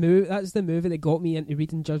that's the movie that got me into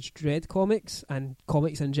reading Judge Dredd comics and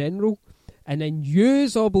comics in general. And then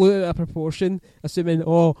yous all blew it out of proportion, assuming,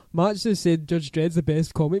 Matt just said Judge Dredd's the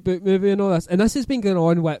best comic book movie and all this. And this has been going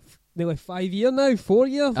on, nearly 5 years now? 4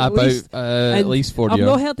 years? At least. At least 4 I've years.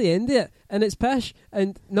 not heard the end of it. And it's pish.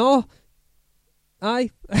 And no. Aye.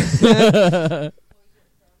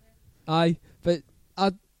 Aye. But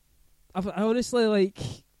I honestly, like,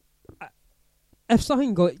 if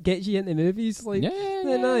something gets you into movies, like,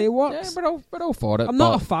 then aye, it works. Yeah, we're all for it. I'm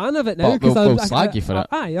not a fan of it now because we'll slag you for it.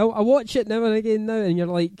 Aye, I watch it now and again now, and you're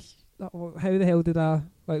like, how the hell did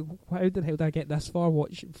I get this far?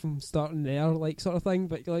 Watch it from starting there, like sort of thing.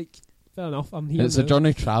 But like, fair enough, I'm here. It's now. a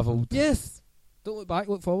journey travelled. Yes, don't look back,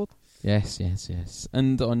 look forward. Yes.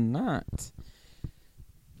 And on that,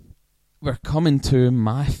 we're coming to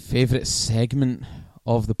my favourite segment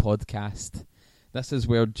of the podcast. This is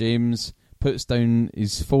where James puts down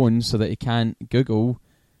his phone so that he can't Google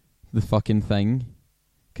the fucking thing,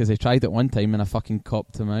 because he tried it one time and I fucking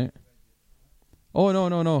copped him out. Oh,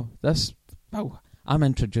 no. I'm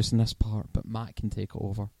introducing this part, but Matt can take it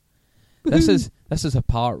over. This is a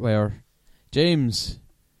part where, James,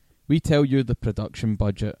 we tell you the production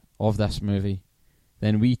budget of this movie,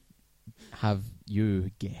 then we have you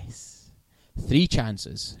guess 3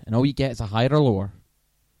 chances, and all you get is a higher or lower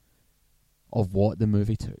of what the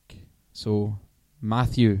movie took. So,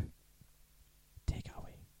 Matthew, take it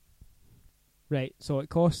away. Right, so it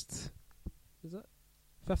cost, is it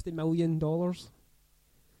 $50 million?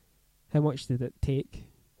 How much did it take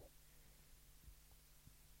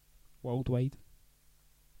worldwide?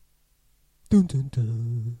 Dun dun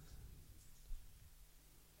dun.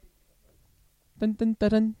 Dun dun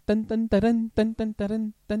dun dun dun dun dun dun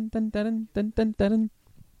dun dun dun dun dun dun dun.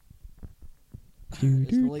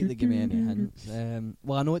 It's not like they give me any hints.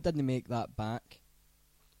 Well, I know it didn't make that back.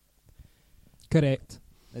 Correct.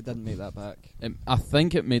 It didn't make that back. I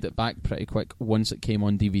think it made it back pretty quick once it came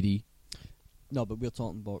on DVD. No, but we're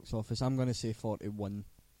talking box office. I'm going to say 41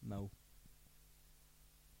 mil.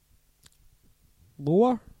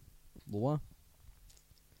 Lower? Lower.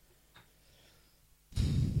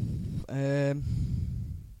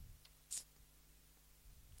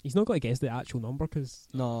 He's not got to guess the actual number because,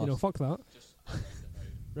 No. fuck that.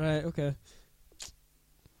 Right, okay.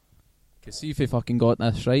 Because see if he fucking got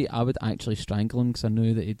this right, I would actually strangle him because I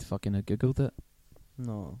knew that he'd fucking have Googled it.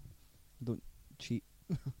 No. Don't cheat.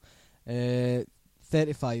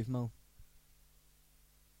 35 mil.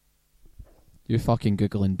 You fucking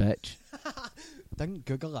Googling bitch. Didn't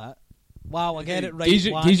Google that. Wow, I get it right Geez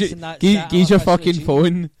once and that's Geez your it. fucking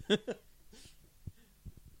phone.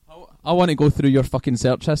 I want to go through your fucking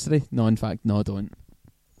search history. No, in fact, no, don't.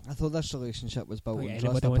 I thought this relationship was built on trust.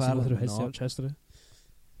 Anybody wants to go through Apparently his not. search history?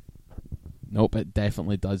 Nope, it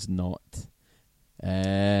definitely does not.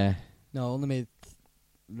 No, I only made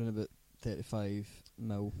around about 35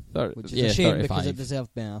 mil. Which is a shame 35. because it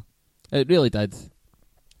deserved better. It really did.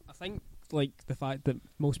 I think like the fact that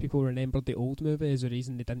most people remembered the old movie is the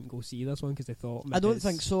reason they didn't go see this one because they thought. I don't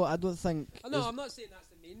think so. I don't think. No, I'm not saying that's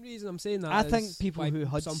the main reason. I'm saying that I think people why who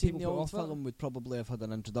had some seen people the put old off it. film would probably have had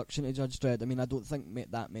an introduction to Judge Dredd. I mean, I don't think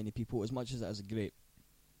that many people, as much as it is a great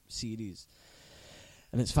series,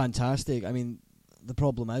 and it's fantastic. I mean, the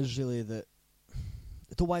problem is really that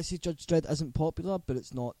I don't want to say Judge Dredd isn't popular, but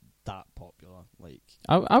it's not that popular. Like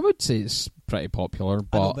I would say it's pretty popular, I know,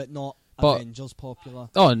 but but not but- Avengers popular.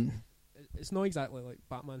 It's not exactly like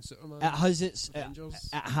Batman, Superman. It has its Avengers.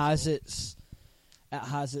 it has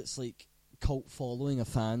its like cult following of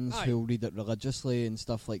fans Aye. who'll read it religiously and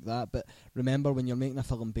stuff like that. But remember, when you're making a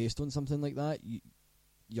film based on something like that,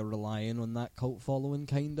 you're relying on that cult following,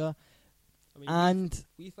 kinda. I mean, And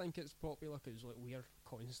we think it's popular because like we're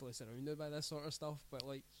constantly surrounded by this sort of stuff. But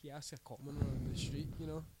like, you ask a commoner on the street, you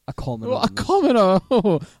know. a common. a commoner.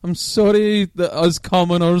 Oh, I'm sorry that us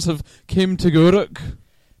commoners have came to Guruk.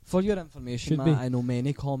 For your information, Should Matt, be. I know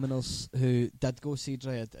many commoners who did go see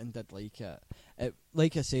Dredd and did like it.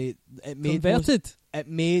 Like I say, it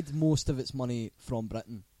made most of its money from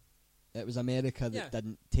Britain. It was America that Yeah.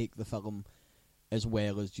 didn't take the film as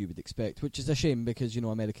well as you would expect, which is a shame because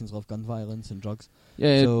Americans love gun violence and drugs.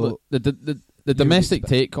 Yeah, So, look, the domestic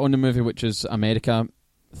take on the movie, which is America,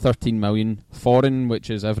 13 million. Foreign, which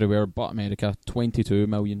is everywhere but America, 22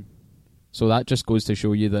 million. So that just goes to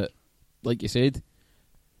show you that, like you said,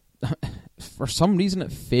 for some reason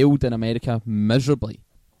it failed in America miserably,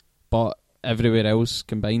 but everywhere else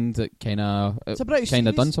combined, it kind of British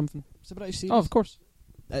series. done something. It's a British series. Oh, of course.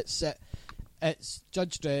 It's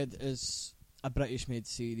Judge Dredd is a British-made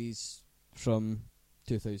series from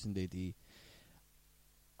 2000 AD.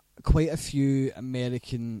 Quite a few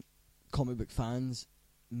American comic book fans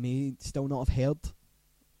may still not have heard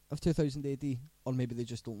of 2000 AD, or maybe they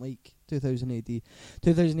just don't like 2000 AD.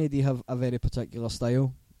 2000 AD have a very particular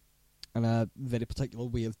style and a very particular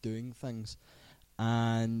way of doing things.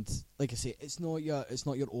 And like I say, it's not your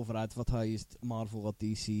over advertised Marvel or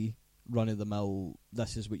DC run of the mill.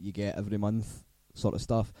 This is what you get every month sort of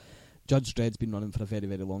stuff. Judge Dredd's been running for a very,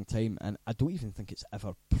 very long time, and I don't even think it's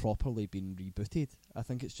ever properly been rebooted. I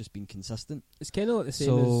think it's just been consistent. It's kind of like the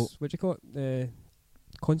same as what do you call it,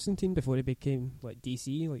 Constantine before he became like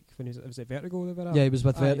DC, like when he was at Vertigo. They were at. Yeah, he was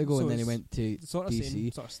with Aye, Vertigo, so and then he it's went to sort of DC.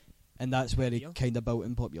 same, sort of And that's where he Yeah. kind of built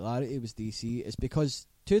in popularity, was DC. It's because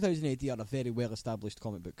 2000 AD are a very well-established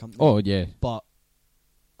comic book company. Oh, yeah. But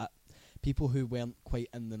people who weren't quite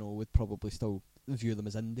in the know would probably still view them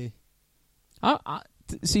as indie.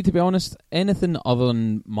 See, to be honest, anything other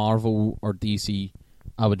than Marvel or DC,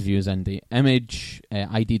 I would view as indie. Image,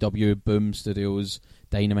 IDW, Boom Studios,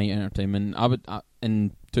 Dynamite Entertainment,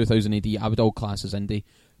 in 2000 AD, I would all class as indie,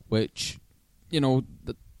 which,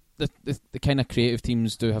 the kind of creative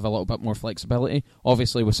teams do have a little bit more flexibility.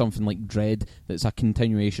 Obviously, with something like Dredd, that's a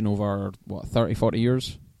continuation over, 30, 40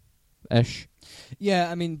 years-ish.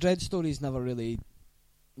 Yeah, I mean, Dredd stories never really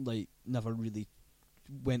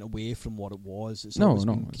went away from what it was. It's always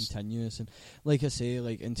been continuous. And like I say,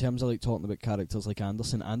 like in terms of like talking about characters like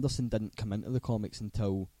Anderson didn't come into the comics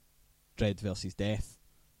until Dredd versus Death.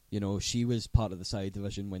 She was part of the side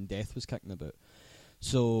division when Death was kicking about.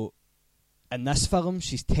 So in this film,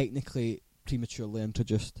 she's technically prematurely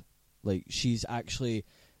introduced. Like, she's actually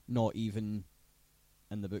not even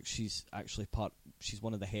in the book. She's actually she's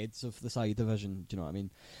one of the heads of the side division. Do you know what I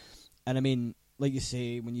mean? And I mean, like you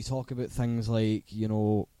say, when you talk about things like,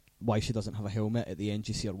 why she doesn't have a helmet, at the end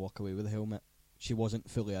you see her walk away with a helmet. She wasn't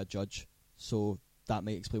fully a judge, so that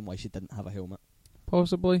might explain why she didn't have a helmet.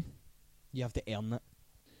 Possibly. You have to earn it.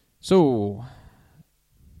 So,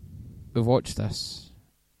 we've watched this,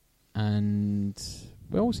 and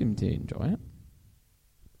we all seem to enjoy it.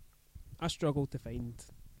 I struggled to find.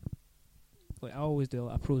 Like, I always do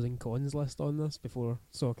a pros and cons list on this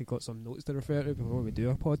so I could got some notes to refer to before we do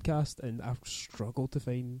our podcast, and I've struggled to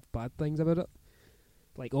find bad things about it.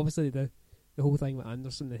 Like, obviously the whole thing with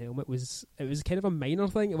Anderson, the helmet, was kind of a minor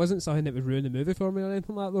thing. It wasn't something that would ruin the movie for me or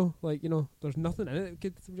anything like that, though. Like, there's nothing in it that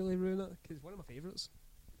could really ruin it, because it's one of my favourites.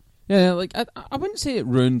 Yeah, like, I wouldn't say it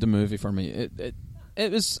ruined the movie for me.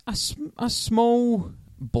 It was a small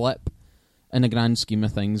blip in the grand scheme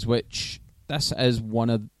of things, which this is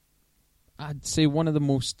I'd say one of the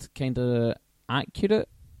most kind of accurate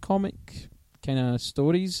comic kind of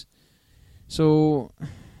stories. So,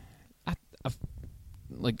 I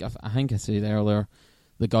think I said earlier,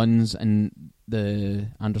 the guns and the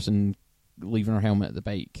Anderson leaving her helmet at the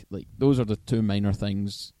bike, like, those are the two minor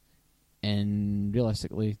things, and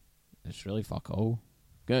realistically, it's really fuck all.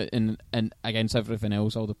 Good, and against everything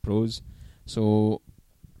else, all the pros. So,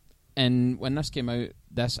 and when this came out,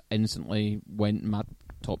 this instantly went in my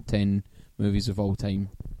top 10 movies of all time.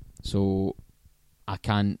 So I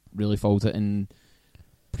can't really fault it. And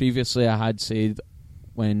previously I had said,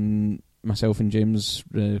 when myself and James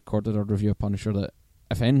recorded our review of Punisher, that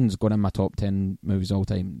if anything's going in my top 10 movies of all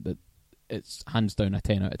time, that it's hands down a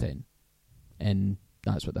 10 out of 10. And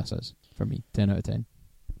that's what this is for me, 10 out of 10.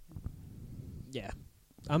 Yeah,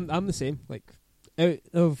 I'm the same. Like, out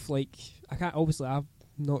of, like, I can't, obviously I've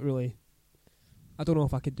not really, I don't know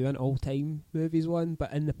if I could do an all-time movies one,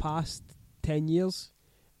 but in the past 10 years,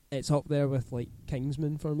 it's up there with, like,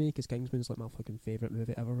 Kingsman for me, because Kingsman's like my fucking favourite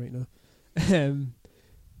movie ever right now.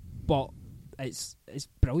 But it's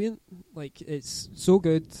brilliant. Like, it's so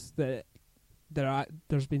good that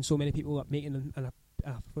there's been so many people making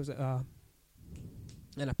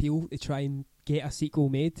an appeal to try and get a sequel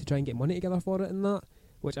made, to try and get money together for it and that,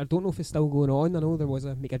 which I don't know if it's still going on. I know there was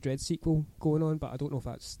a Make a Dredd sequel going on, but I don't know if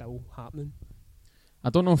that's still happening.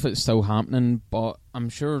 I don't know if it's still happening, but I'm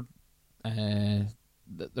sure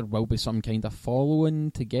that there will be some kind of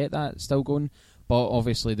following to get that still going. But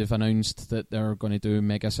obviously they've announced that they're going to do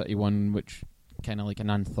Mega City 1, which kind of like an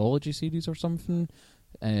anthology series or something.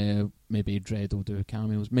 Maybe Dredd will do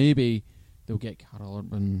cameos. Maybe they'll get Carl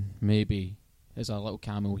Urban. Maybe as a little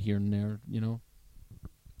cameo here and there, you know.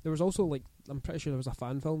 There was also, like, I'm pretty sure there was a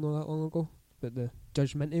fan film not that long ago, but the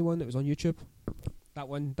Judge Minty one that was on YouTube. That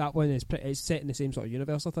one is it's set in the same sort of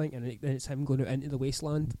universe, I think, and it's him going out into the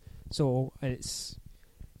wasteland. So, and it's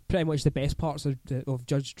pretty much the best parts of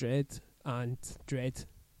Judge Dredd and Dredd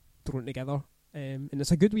thrown together. And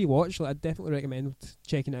it's a good wee watch. Like, I'd definitely recommend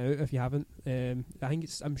checking it out if you haven't.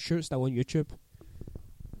 I'm sure it's still on YouTube.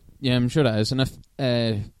 Yeah, I'm sure it is. And if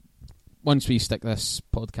once we stick this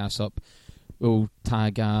podcast up, we'll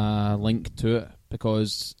tag a link to it,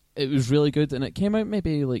 because it was really good, and it came out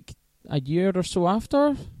maybe like a year or so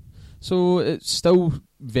after. So it's still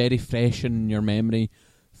very fresh in your memory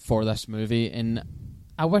for this movie, and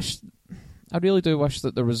I really do wish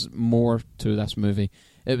that there was more to this movie.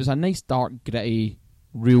 It was a nice, dark, gritty,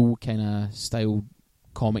 real kind of style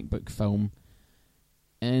comic book film,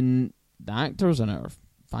 and the actors in it are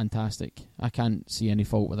fantastic. I can't see any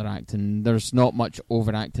fault with their acting. There's not much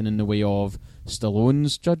overacting in the way of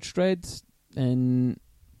Stallone's Judge Dredd. And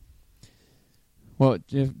what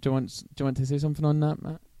do you want to say something on that,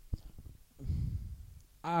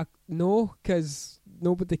 Matt? No, because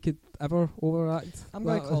nobody could ever overact. I'm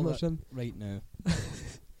going to call it right now.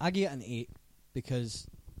 I get an 8 because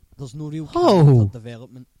there's no real character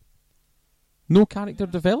development. No character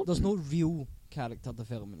development? There's no real character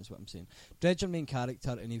development is what I'm saying. Dredd's your main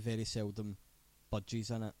character, and he very seldom budges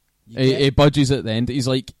in it. He budges at the end. He's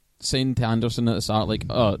like saying to Anderson at the start, like,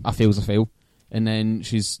 "Oh, a fail's a fail," and then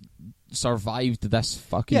she's survived this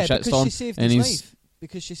fucking shitstorm. Because she saved his life.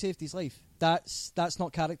 Because she saved his life. That's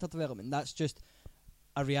not character development. That's just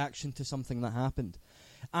a reaction to something that happened.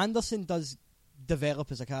 Anderson does develop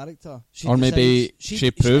as a character. Maybe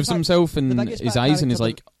she proves himself in his eyes, and he's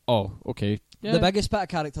like, "Oh, okay." Yeah. The biggest bit of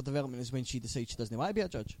character development is when she decides she doesn't want to be a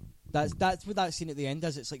judge. That's what that scene at the end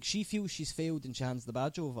is. It's like she feels she's failed and she hands the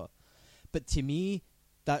badge over. But to me,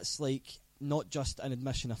 that's like not just an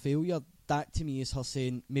admission of failure. That to me is her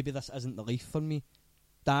saying, maybe this isn't the life for me.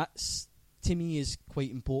 That's, to me, is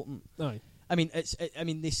quite important. Aye. I mean,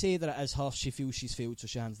 they say that it is her. She feels she's failed, so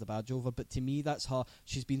she hands the badge over. But to me, that's her.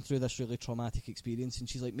 She's been through this really traumatic experience, and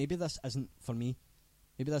she's like, maybe this isn't for me.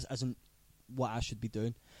 Maybe this isn't what I should be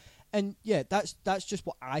doing. And yeah, that's just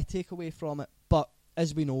what I take away from it. But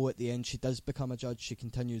as we know, at the end, she does become a judge. She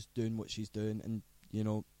continues doing what she's doing, and, you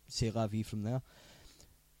know, c'est la vie from there.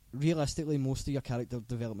 Realistically, most of your character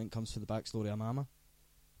development comes through the backstory of Mama.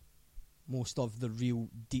 Most of the real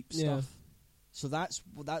deep stuff. So that's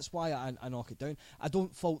why I knock it down. I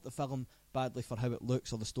don't fault the film badly for how it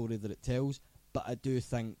looks or the story that it tells, but I do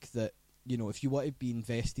think that, you know, if you want to be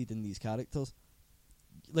invested in these characters,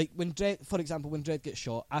 like when Dredd, for example, when Dredd gets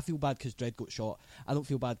shot, I feel bad because Dredd got shot. I don't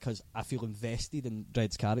feel bad because I feel invested in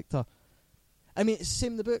Dredd's character. I mean, it's the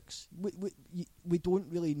same in the books. We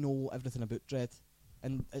don't really know everything about Dredd,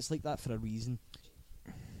 and it's like that for a reason.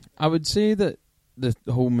 I would say that the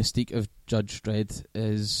whole mystique of Judge Dredd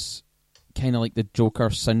is kind of like the Joker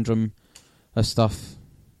syndrome of stuff,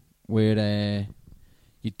 where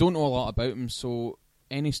you don't know a lot about him, so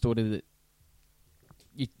any story that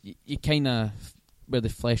you kind of, where they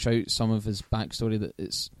flesh out some of his backstory, that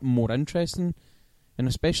it's more interesting, and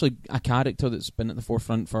especially a character that's been at the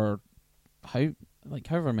forefront for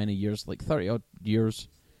however many years, like 30 odd years,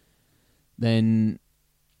 then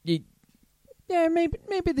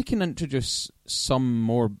maybe they can introduce some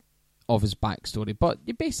more of his backstory, but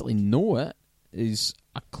you basically know it is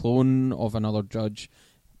a clone of another judge,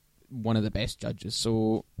 one of the best judges.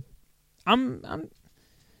 So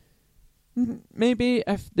Maybe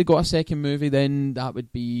if they got a second movie, then that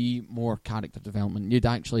would be more character development. You'd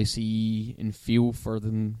actually see and feel for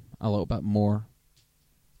them a little bit more.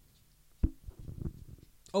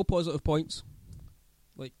 All positive points.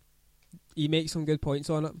 Like, he makes some good points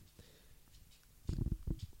on it.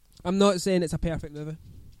 I'm not saying it's a perfect movie.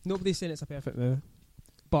 Nobody's saying it's a perfect movie.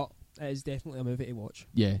 But it is definitely a movie to watch.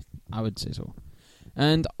 Yeah, I would say so.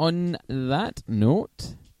 And on that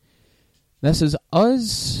note, this is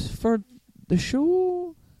us for the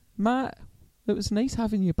show. Matt, it was nice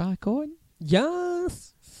having you back on.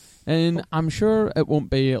 Yes! And I'm sure it won't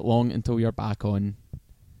be long until you're back on.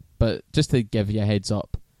 But just to give you a heads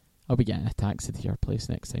up, I'll be getting a taxi to your place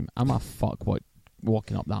next time. I'm a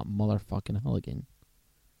walking up that motherfucking hill again.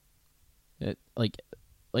 Like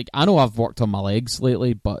I know I've worked on my legs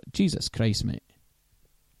lately, but Jesus Christ, mate.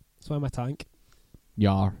 That's why I'm a tank.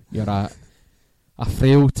 You're a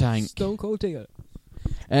frail tank. Stone Cold Tiger.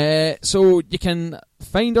 So you can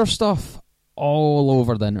find our stuff all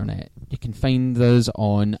over the internet. You can find us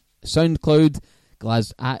on SoundCloud,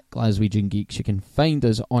 at Glaswegian Geeks. You can find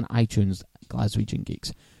us on iTunes, Glaswegian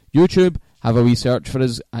Geeks. YouTube, have a wee search for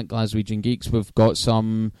us at Glaswegian Geeks. We've got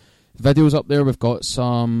some videos up there. We've got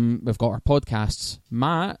our podcasts.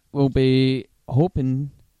 Matt will be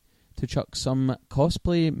hoping to chuck some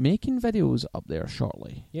cosplay making videos up there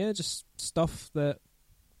shortly. Yeah, just stuff that...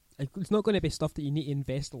 It's not going to be stuff that you need to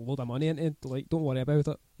invest a load of money into. Like, don't worry about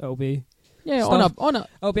it. It'll be... Yeah, stuff. on a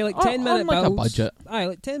It'll be like 10-minute like builds. a budget. Aye,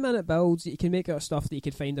 like 10-minute builds that you can make out of stuff that you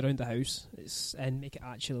could find around the house. And make it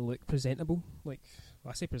actually look presentable. Like,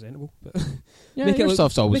 well, I say presentable, but Yeah, make your it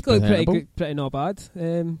stuff's always make it look pretty presentable. good, pretty not bad.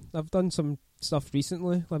 I've done some stuff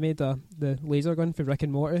recently. I made the laser gun for Rick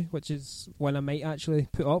and Morty, which is one I might actually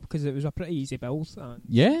put up because it was a pretty easy build. And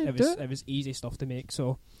Yeah, it was easy stuff to make.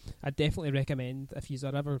 So I definitely recommend, if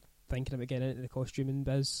you're ever thinking about getting into the costuming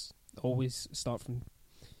biz, always start from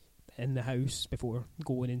in the house before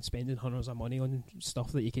going and spending hundreds of money on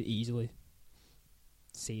stuff that you could easily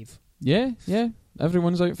save. Yeah.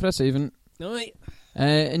 Everyone's out for a saving. Alright.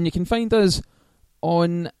 And you can find us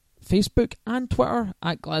on Facebook and Twitter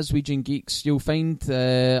at Glaswegian Geeks. You'll find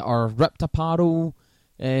our Ripped Apparel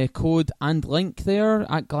code and link there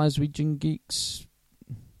at Glaswegian Geeks.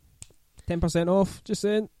 10% off, just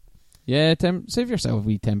saying. Yeah, save yourself a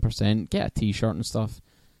wee 10%. Get a t-shirt and stuff.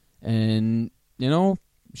 And,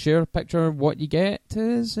 share a picture of what you get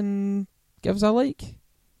to us and give us a like.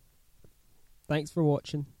 Thanks for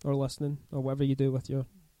watching or listening or whatever you do with your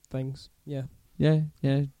things. Yeah. Yeah.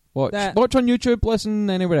 Watch on YouTube, listen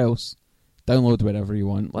anywhere else. Download wherever you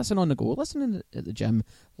want. Listen on the go. Listen at the gym.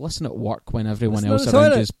 Listen at work when everyone Listen else on the around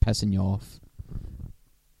toilet. you is pissing you off.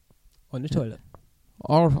 On the toilet.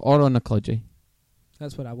 Or on a kludgy.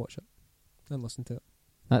 That's where I watch it and listen to it.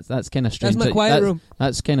 That's kind of strange. That's my quiet room.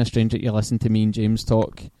 That's kind of strange that you listen to me and James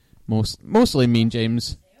talk. Mostly me and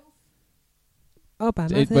James. Oh, by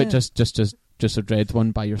But just a Dredd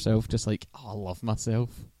one by yourself. Just like, I love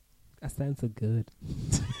myself. That sounds so good.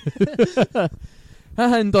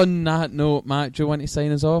 And on that note, Matt, do you want to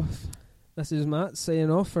sign us off? This is Matt signing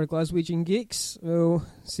off for Glaswegian Geeks. We'll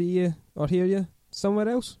see you or hear you somewhere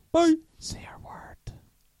else. Bye. Say your word.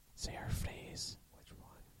 Say your phrase. Which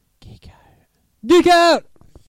one? Geek out. Geek out!